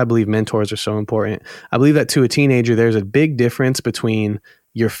 and this is why I believe mentors are so important. I believe that to a teenager, there's a big difference between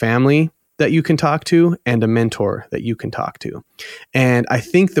your family that you can talk to and a mentor that you can talk to. And I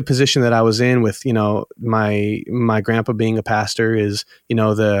think the position that I was in with, my grandpa being a pastor is,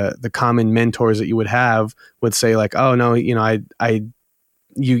 the common mentors that you would have would say like, oh no, you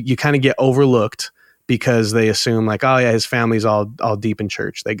kind of get overlooked because they assume like, oh yeah, his family's all deep in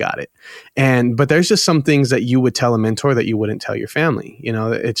church. They got it. But there's just some things that you would tell a mentor that you wouldn't tell your family.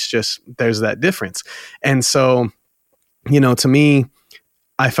 It's just, there's that difference. And so, to me,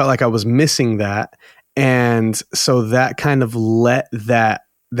 I felt like I was missing that. And so that kind of let that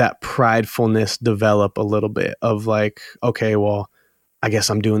pridefulness develop a little bit of like, okay, well, I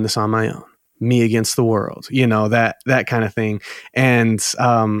guess I'm doing this on my own, me against the world, that kind of thing. And,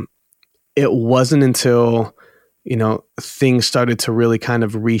 it wasn't until, things started to really kind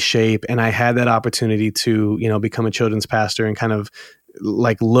of reshape and I had that opportunity to, become a children's pastor and kind of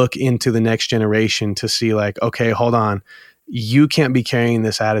like look into the next generation to see like, okay, hold on. You can't be carrying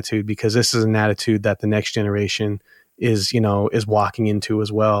this attitude because this is an attitude that the next generation is walking into as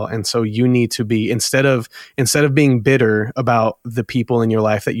well. And so you need to be, instead of being bitter about the people in your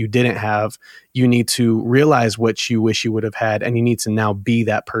life that you didn't have, you need to realize what you wish you would have had. And you need to now be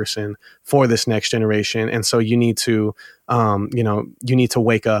that person for this next generation. And so you need to, you need to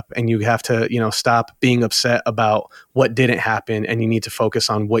wake up and you have to, stop being upset about what didn't happen. And you need to focus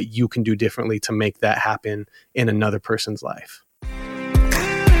on what you can do differently to make that happen in another person's life.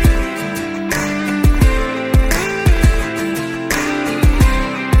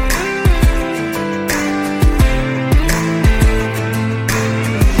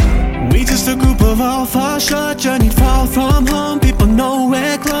 Just a group of all fall short, journeyed far from home, people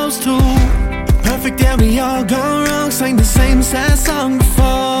nowhere close to perfect, yeah, we all gone wrong, sang the same sad song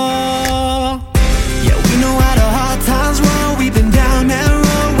before. Yeah, we know how the hard times roll, we've been down that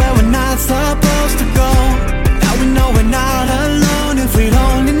road where we're not supposed to go. Now we know we're not alone if we'd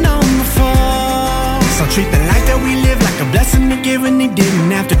only known before. So treat the life that we live like a blessing to give, and he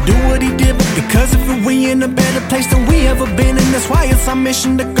didn't have to do what he did, but because of it we in a better place than we ever been. And that's why it's our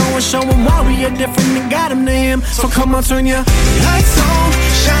mission to go and show him why we are different and got him to him. So come on, turn your lights on,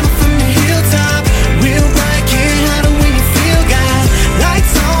 shine from the hilltop, real bright, can't hide it when you feel God.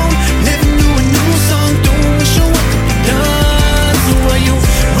 Lights on, living through a new song, doing what you want to be done. So what you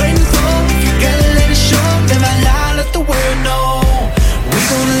waiting for? If you gotta let it show, live out loud, let the world know. We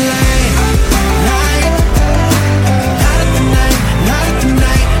gonna light up the night, light up the night, light up the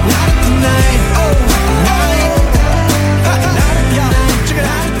night, oh, light up the night.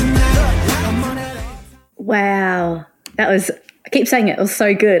 Wow. That was, I keep saying it was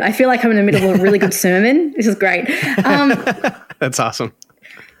so good. I feel like I'm in the middle of a really good sermon. This is great. That's awesome.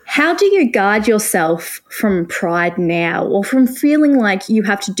 How do you guard yourself from pride now, or from feeling like you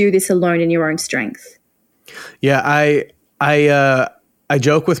have to do this alone in your own strength? Yeah, I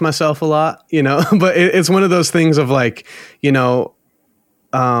joke with myself a lot, but it's one of those things of like, you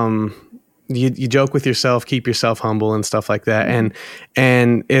joke with yourself, keep yourself humble and stuff like that. And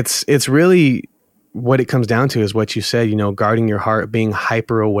it's really what it comes down to is what you said, guarding your heart, being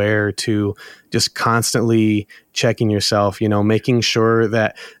hyper aware to just constantly checking yourself, making sure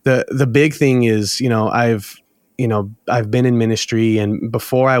that the big thing is, I've been in ministry, and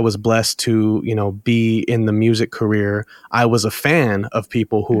before I was blessed to, be in the music career, I was a fan of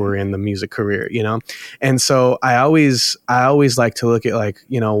people who were in the music career, And so I always like to look at like,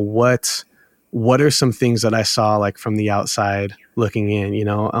 what are some things that I saw like from the outside looking in,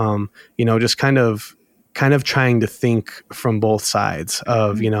 just kind of trying to think from both sides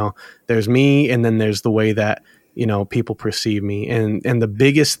of, there's me and then there's the way that, people perceive me. And the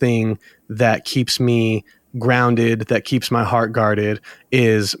biggest thing that keeps me grounded, that keeps my heart guarded,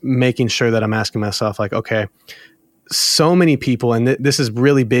 is making sure that I'm asking myself like, okay, so many people, and this is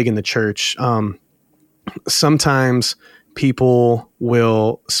really big in the church. Sometimes people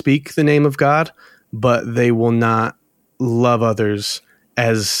will speak the name of God, but they will not love others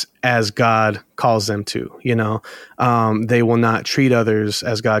as God calls them to, they will not treat others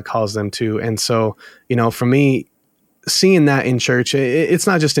as God calls them to. And so, for me, seeing that in church, it's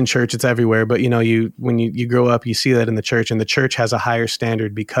not just in church, it's everywhere. But, when you grow up, you see that in the church, and the church has a higher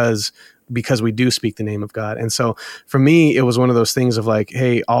standard because we do speak the name of God. And so for me, it was one of those things of like,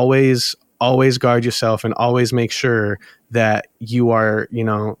 hey, always guard yourself and always make sure that you are,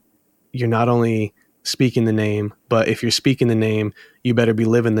 you're not only speaking the name, but if you're speaking the name, you better be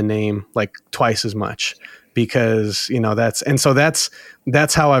living the name like twice as much, because,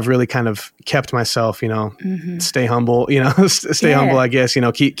 that's how I've really kind of kept myself, stay humble, stay humble, I guess,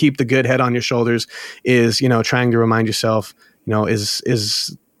 keep the good head on your shoulders is, trying to remind yourself,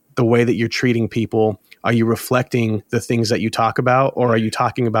 is the way that you're treating people, are you reflecting the things that you talk about, or are you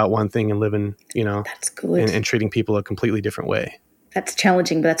talking about one thing and living, that's good, and treating people a completely different way? That's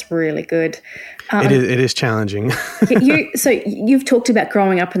challenging, but that's really good. It is challenging. So you've talked about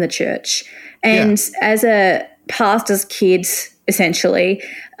growing up in the church, and as a pastor's kid, essentially,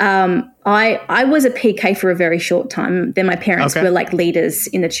 I was a PK for a very short time. Then my parents were like leaders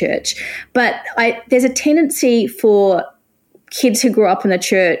in the church. But there's a tendency for kids who grew up in the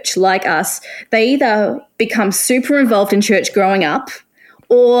church like us, they either become super involved in church growing up,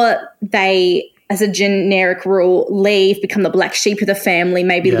 or they, as a generic rule, leave, become the black sheep of the family,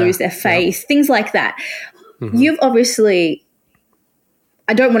 maybe lose their faith, things like that. Mm-hmm. You've obviously,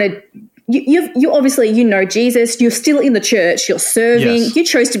 I don't want to, you obviously, Jesus, you're still in the church, you're serving, you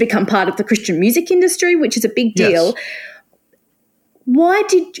chose to become part of the Christian music industry, which is a big deal. Yes. Why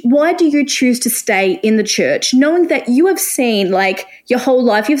do you choose to stay in the church, knowing that you have seen, like, your whole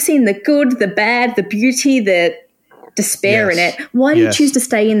life, you've seen the good, the bad, the beauty, the despair in it. Why do you choose to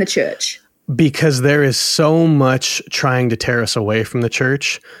stay in the church? Because there is so much trying to tear us away from the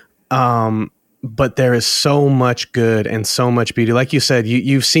church. But there is so much good and so much beauty. Like you said,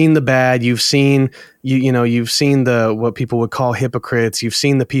 you've seen the bad, you've seen the, what people would call hypocrites. You've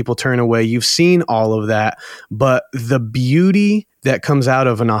seen the people turn away. You've seen all of that. But the beauty that comes out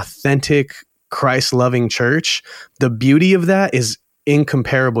of an authentic Christ-loving church, the beauty of that is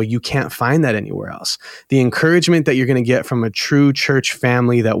incomparable. You can't find that anywhere else. The encouragement that you're going to get from a true church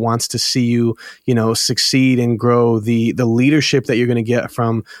family that wants to see you, succeed and grow, the leadership that you're going to get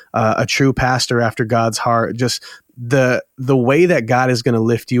from a true pastor after God's heart, just the way that God is going to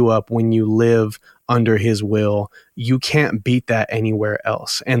lift you up when you live under his will, you can't beat that anywhere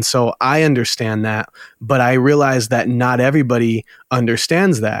else. And so I understand that, but I realize that not everybody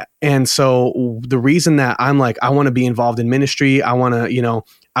understands that. And so the reason that I'm like, I want to be involved in ministry, I want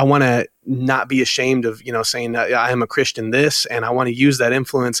to not be ashamed of, saying that I am a Christian this, and I want to use that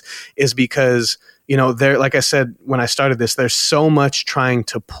influence, is because, there, like I said, when I started this, there's so much trying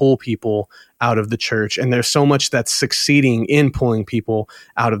to pull people out of the church, and there's so much that's succeeding in pulling people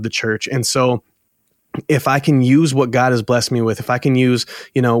out of the church. And so if I can use what God has blessed me with, if I can use,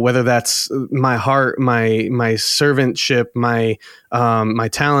 whether that's my heart, my servantship, my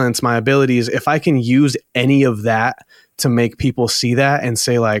talents, my abilities, if I can use any of that to make people see that and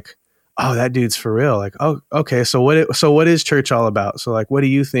say like, oh, that dude's for real. Like, oh, okay. So what is church all about? So like, what do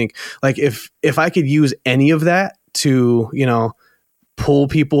you think? Like, if I could use any of that to, pull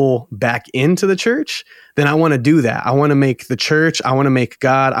people back into the church, then I want to do that. I want to make the church, I want to make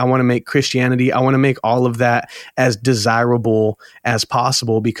God, I want to make Christianity, I want to make all of that as desirable as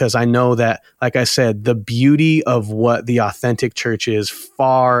possible, because I know that, like I said, the beauty of what the authentic church is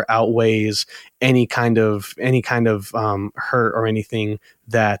far outweighs any kind of hurt or anything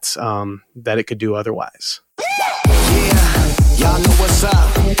that it could do otherwise. Yeah, y'all know what's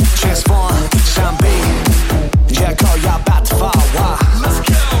up. Transform, shine big. Jericho, y'all about to fall. Wow. Let's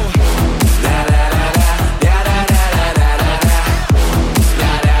go. La da da da da da da da da da.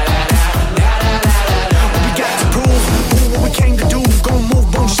 What we got to prove? What we came to do? Gon' move,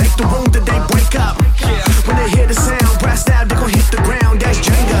 boom, shake the room till they break up. When they hear the sound, blast out, they gon' hit the ground. That's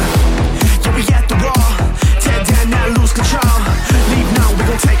Jenga. Yeah, we at the wall. Tear down.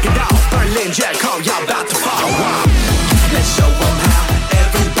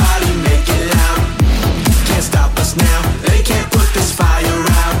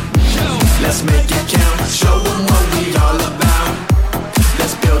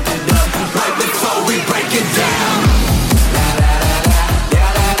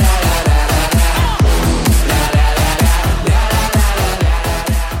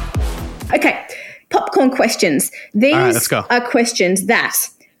 Okay, popcorn questions. These right, let's go. are questions that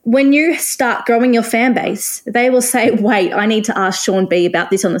when you start growing your fan base, they will say, wait, I need to ask Sean B about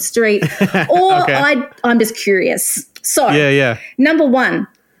this on the street. Or Okay. I'm just curious. So, Yeah. number one,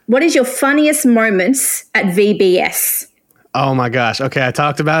 what is your funniest moments at VBS? Oh my gosh. Okay, I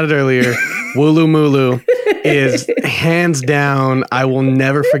talked about it earlier. Wooloo Mooloo is hands down. I will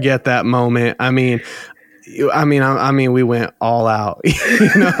never forget that moment. I mean, we went all out.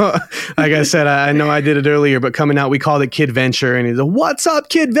 Like I said, I know I did it earlier, but coming out, we called it Kid Venture, and he's like, "What's up,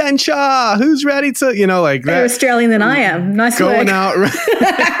 Kid Venture? Who's ready to?" Like Better that. Australian than I am. Nice Going work. out.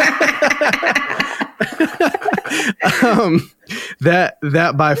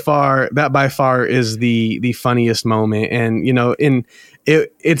 That by far is the funniest moment, and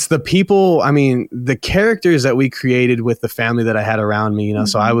it's the people. I mean, the characters that we created with the family that I had around me.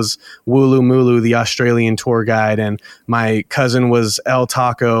 So I was Wooloo Mooloo, the Australian tour guide, and my cousin was El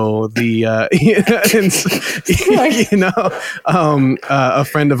Taco, the a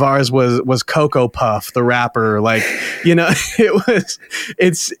friend of ours was Cocoa Puff, the rapper.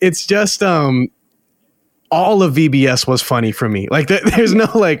 It's just all of VBS was funny for me. Like there's no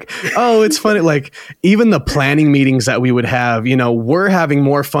oh, it's funny. Like even the planning meetings that we would have, we're having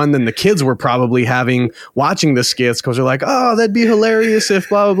more fun than the kids were probably having watching the skits, because they're like, oh, that'd be hilarious if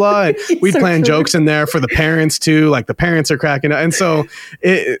blah, blah, blah. And we'd plan jokes in there for the parents too. Like the parents are cracking up. And so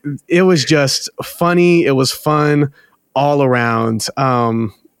it was just funny. It was fun all around.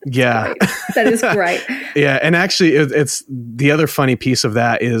 Yeah. That is great. Yeah. And actually it's the other funny piece of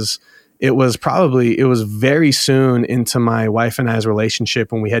that is, it was very soon into my wife and I's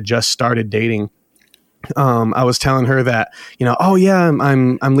relationship when we had just started dating. I was telling her that, oh yeah,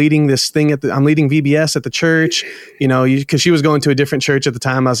 I'm leading this thing I'm leading VBS at the church, because she was going to a different church at the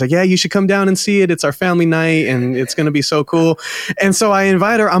time. I was like, yeah, you should come down and see it. It's our family night and it's going to be so cool. And so I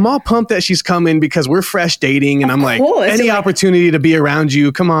invite her. I'm all pumped that she's coming because we're fresh dating, and I'm like, any opportunity to be around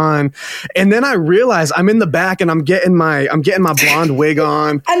you, come on. And then I realize I'm in the back and I'm getting my blonde wig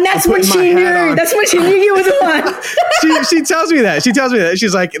on. And that's when she knew. That's when she knew you were the one. She tells me that.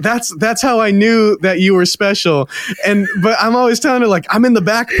 She's like, that's how I knew that you were special. But I'm always telling her, like, I'm in the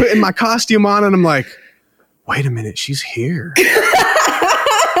back putting my costume on, and I'm like, wait a minute, she's here.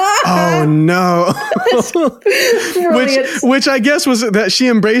 Oh no. which I guess was that she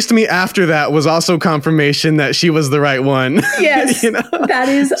embraced me after that was also confirmation that she was the right one. Yes. That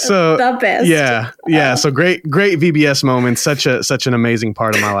is the best. Yeah. So great VBS moments. Such an amazing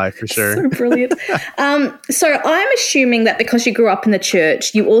part of my life for sure. So brilliant. So I'm assuming that because you grew up in the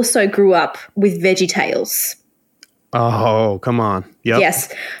church, you also grew up with VeggieTales. Oh, come on. Yep.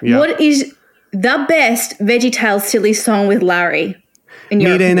 Yes. Yep. What is the best VeggieTales silly song with Larry?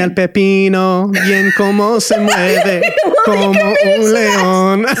 Miren el pepino, bien como se mueve, como un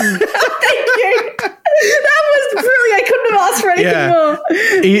león. Thank you. That was brilliant. I couldn't have asked for anything more.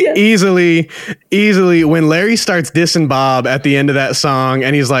 Easily, when Larry starts dissing Bob at the end of that song,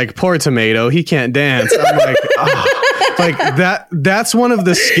 and he's like, "Poor tomato, he can't dance." I'm like, like that's one of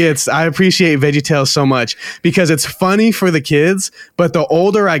the skits. I appreciate VeggieTales so much because it's funny for the kids, but the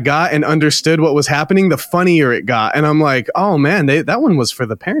older I got and understood what was happening, the funnier it got. And I'm like, oh man, that one was for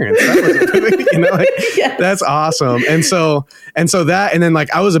the parents. That was, Yes. That's awesome. And so that, and then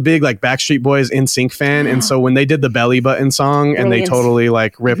like I was a big like Backstreet Boys NSYNC fan, and so when they did the Belly Button song and they totally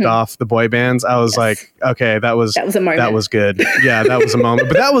like ripped off the boy bands, I was like, okay, that was a moment. That was good. Yeah, that was a moment.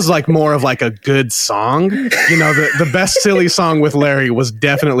 But that was like more of like a good song. The best silly song with Larry was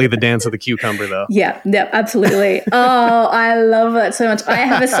definitely the Dance of the Cucumber, though. Yeah, absolutely. Oh, I love it so much. I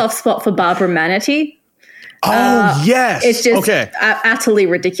have a soft spot for Barbara Manatee. Oh, yes. It's just utterly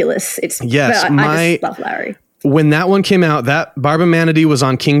ridiculous. I just love Larry. When that one came out, that Barbara Manatee was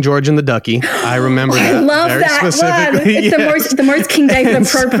on King George and the Ducky. I remember that. I love very that specifically. one. It's the most King David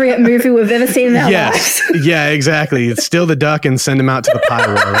appropriate movie we've ever seen in our lives. Yeah, exactly. It's still the duck and send him out to the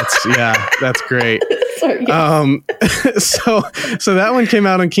pyro. That's great. So that one came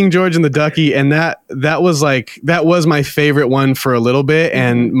out on King George and the Ducky, and that was my favorite one for a little bit.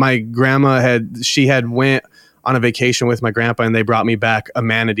 And my grandma had went on a vacation with my grandpa, and they brought me back a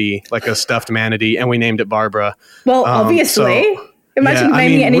manatee, like a stuffed manatee, and we named it Barbara. Well, obviously. Imagine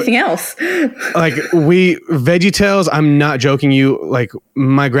naming it anything else. Like VeggieTales, I'm not joking you, like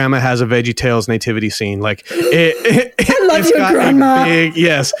my grandma has a VeggieTales nativity scene. Like I love your grandma.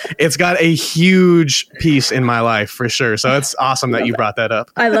 It's got a huge piece in my life for sure. So it's awesome that you brought that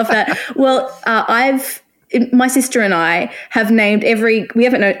up. I love that. Well, my sister and I have named we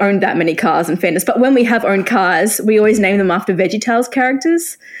haven't owned that many cars in fairness, but when we have owned cars, we always name them after VeggieTales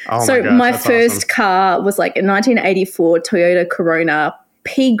characters. Oh so my gosh, first car was like a 1984 Toyota Corona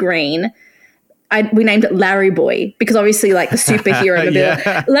pea green we named it Larry Boy because obviously like the superhero in the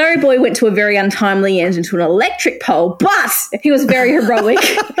Yeah. bill. Larry Boy went to a very untimely end into an electric pole, but he was very heroic.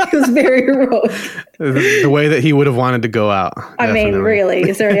 He was very heroic. The way that he would have wanted to go out. I mean, really,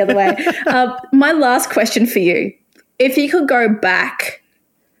 is there any other way? My last question for you. If you could go back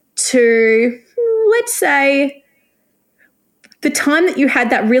to, let's say, the time that you had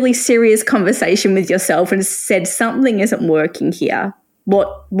that really serious conversation with yourself and said something isn't working here,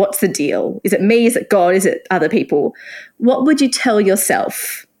 what's the deal? Is it me? Is it God? Is it other people? What would you tell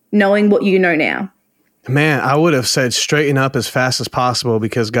yourself knowing what you know now? Man, I would have said straighten up as fast as possible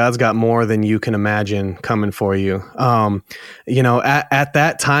because God's got more than you can imagine coming for you. At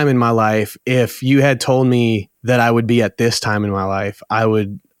that time in my life, if you had told me that I would be at this time in my life, I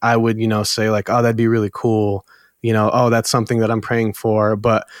would, say like, oh, that'd be really cool. Oh, that's something that I'm praying for,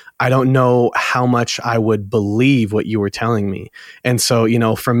 but I don't know how much I would believe what you were telling me. And so,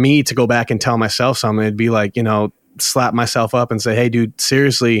 for me to go back and tell myself something, it'd be like, slap myself up and say, hey, dude,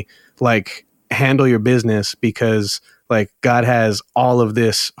 seriously, like handle your business because like God has all of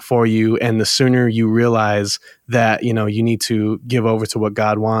this for you. And the sooner you realize that, you need to give over to what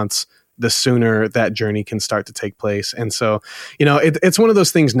God wants, the sooner that journey can start to take place. And so, it's one of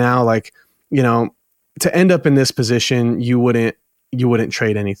those things now, like, to end up in this position, you wouldn't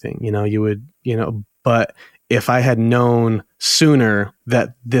trade anything, you would, but if I had known sooner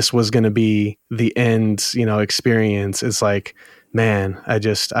that this was going to be the end, experience, it's like, man,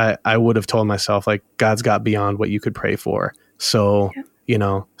 I would have told myself like God's got beyond what you could pray for. So,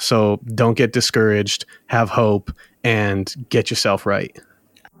 so don't get discouraged, have hope and get yourself right.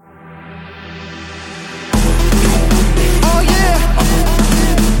 Oh yeah.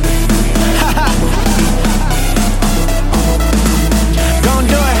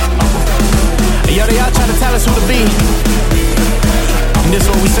 Yo, they all try to tell us who to be. And this is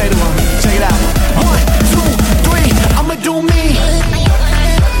what we say to them. Check it out. 1, 2, 3. I'ma do me.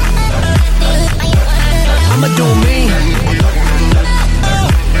 I'ma do me.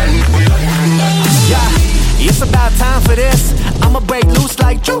 Yeah, it's about time for this. I'ma break loose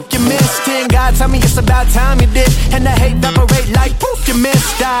like juke, you missed. And God tell me it's about time you did. And the hate evaporate like poof, you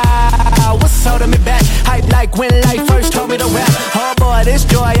missed. What's holding me back? Hype like when life first told me to rap. Oh boy, this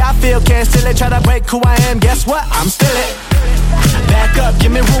joy I feel can't still it. Try to break who I am, guess what? I'm still it. Back up,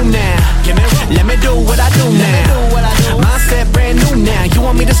 give me room now. Let me do what I do now. Mindset brand new now. You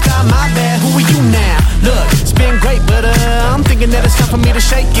want me to stop? My bad, who are you now? Look, it's been great, but I'm thinking that it's time for me to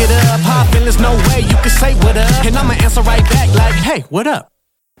shake it up. Poppin', there's no way you can say what up. And I'ma answer right back like, hey, what up?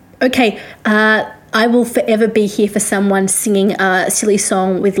 Okay, I will forever be here for someone singing a silly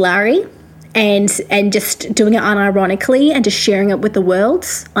song with Larry and just doing it unironically and just sharing it with the world.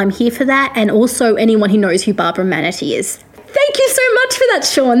 I'm here for that. And also anyone who knows who Barbara Manatee is. Thank you so much for that,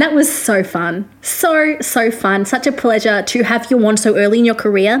 Sean. That was so fun. So fun. Such a pleasure to have you on so early in your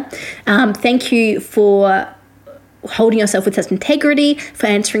career. Thank you for holding yourself with such integrity, for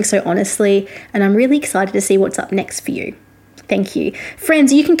answering so honestly. And I'm really excited to see what's up next for you. Thank you.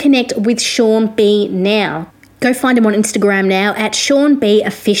 Friends, you can connect with Sean B now. Go find him on Instagram now at Sean B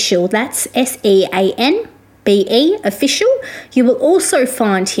Official. That's SeanBe Official. You will also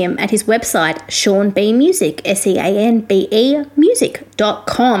find him at his website, Sean B Music, SeanBe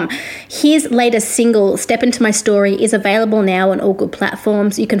Music.com. His latest single, Step Into My Story, is available now on all good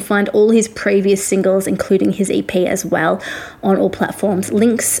platforms. You can find all his previous singles, including his EP as well, on all platforms.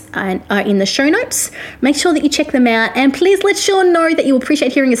 Links are in the show notes. Make sure that you check them out, and please let Sean know that you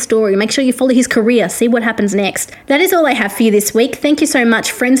appreciate hearing his story. Make sure you follow his career, see what happens next. That is all I have for you this week. Thank you so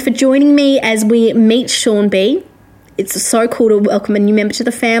much, friends, for joining me as we meet Sean B. It's so cool to welcome a new member to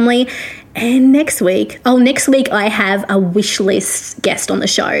the family. And next week I have a wish list guest on the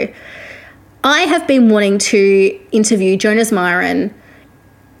show. I have been wanting to interview Jonas Myrin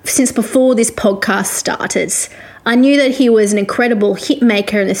since before this podcast started. I knew that he was an incredible hit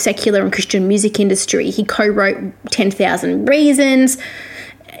maker in the secular and Christian music industry. He co-wrote 10,000 Reasons.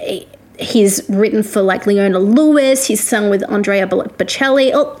 He's written for like Leona Lewis. He's sung with Andrea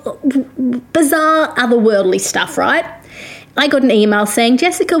Bocelli. Bizarre, otherworldly stuff, right? I got an email saying,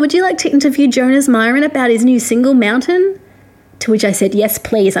 Jessica, would you like to interview Jonas Myrin about his new single, Mountain? To which I said, yes,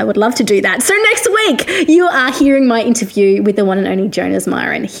 please. I would love to do that. So next week, you are hearing my interview with the one and only Jonas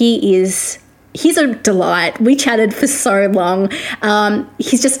Myrin. He's a delight. We chatted for so long.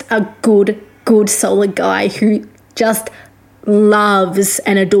 He's just a good, solid guy who just loves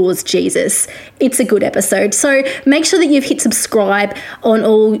and adores Jesus. It's a good episode. So make sure that you've hit subscribe on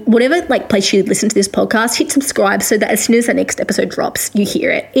all, whatever like place you listen to this podcast, hit subscribe so that as soon as the next episode drops, you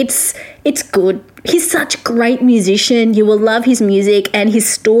hear it. It's good. He's such a great musician. You will love his music and his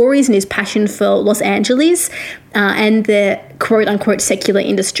stories and his passion for Los Angeles and the quote-unquote secular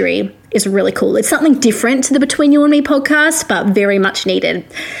industry is really cool. It's something different to the Between You and Me podcast, but very much needed.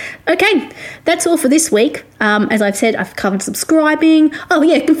 Okay, that's all for this week. As I've said, I've covered subscribing. Oh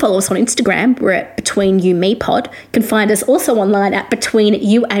yeah, you can follow us on Instagram. We're at Between You Me Pod. You can find us also online at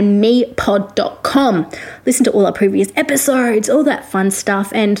betweenyouandmepod.com. Listen to all our previous episodes, all that fun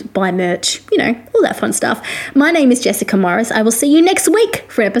stuff, and buy merch, all that fun stuff. My name is Jessica Morris. I will see you next week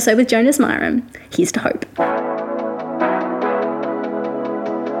for an episode with Jonas Myram. Here's to hope.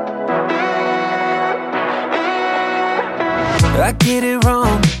 I get it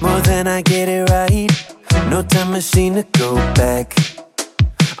wrong more than I get it right. No time machine to go back.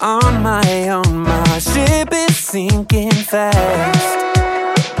 On my own, my ship is sinking fast.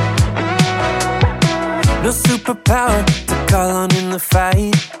 No superpower to call on in the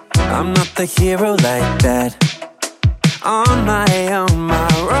fight. I'm not the hero like that. On my own, my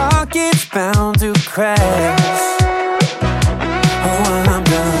rocket's bound to crash. Oh, I'm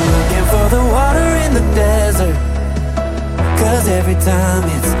done looking for the water in the desert. 'Cause every time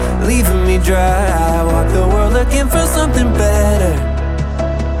it's leaving me dry, I walk the world looking for something better.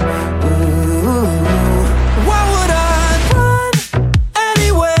 Ooh. Why would I run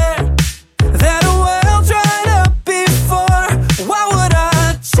anywhere that a well dried up before? Why would I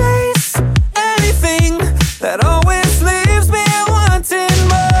chase anything that always leaves me wanting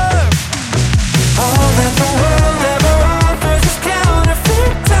more? All that the world ever offers is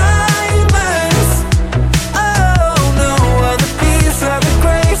counterfeit diamonds. Oh no, the peace of the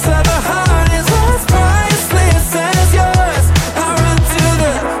grace of the heart is as priceless as yours. I run to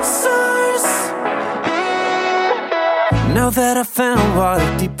the source. Now that I found water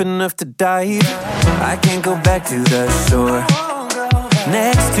deep enough to dive, I can't go back to the shore.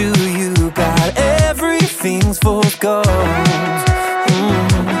 Next to you, God, everything's full of gold.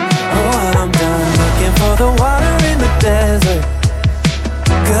 Oh, I'm done looking for the water in the desert.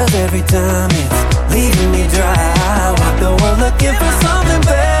 'Cause every time it's leaving me dry, I walk the world looking for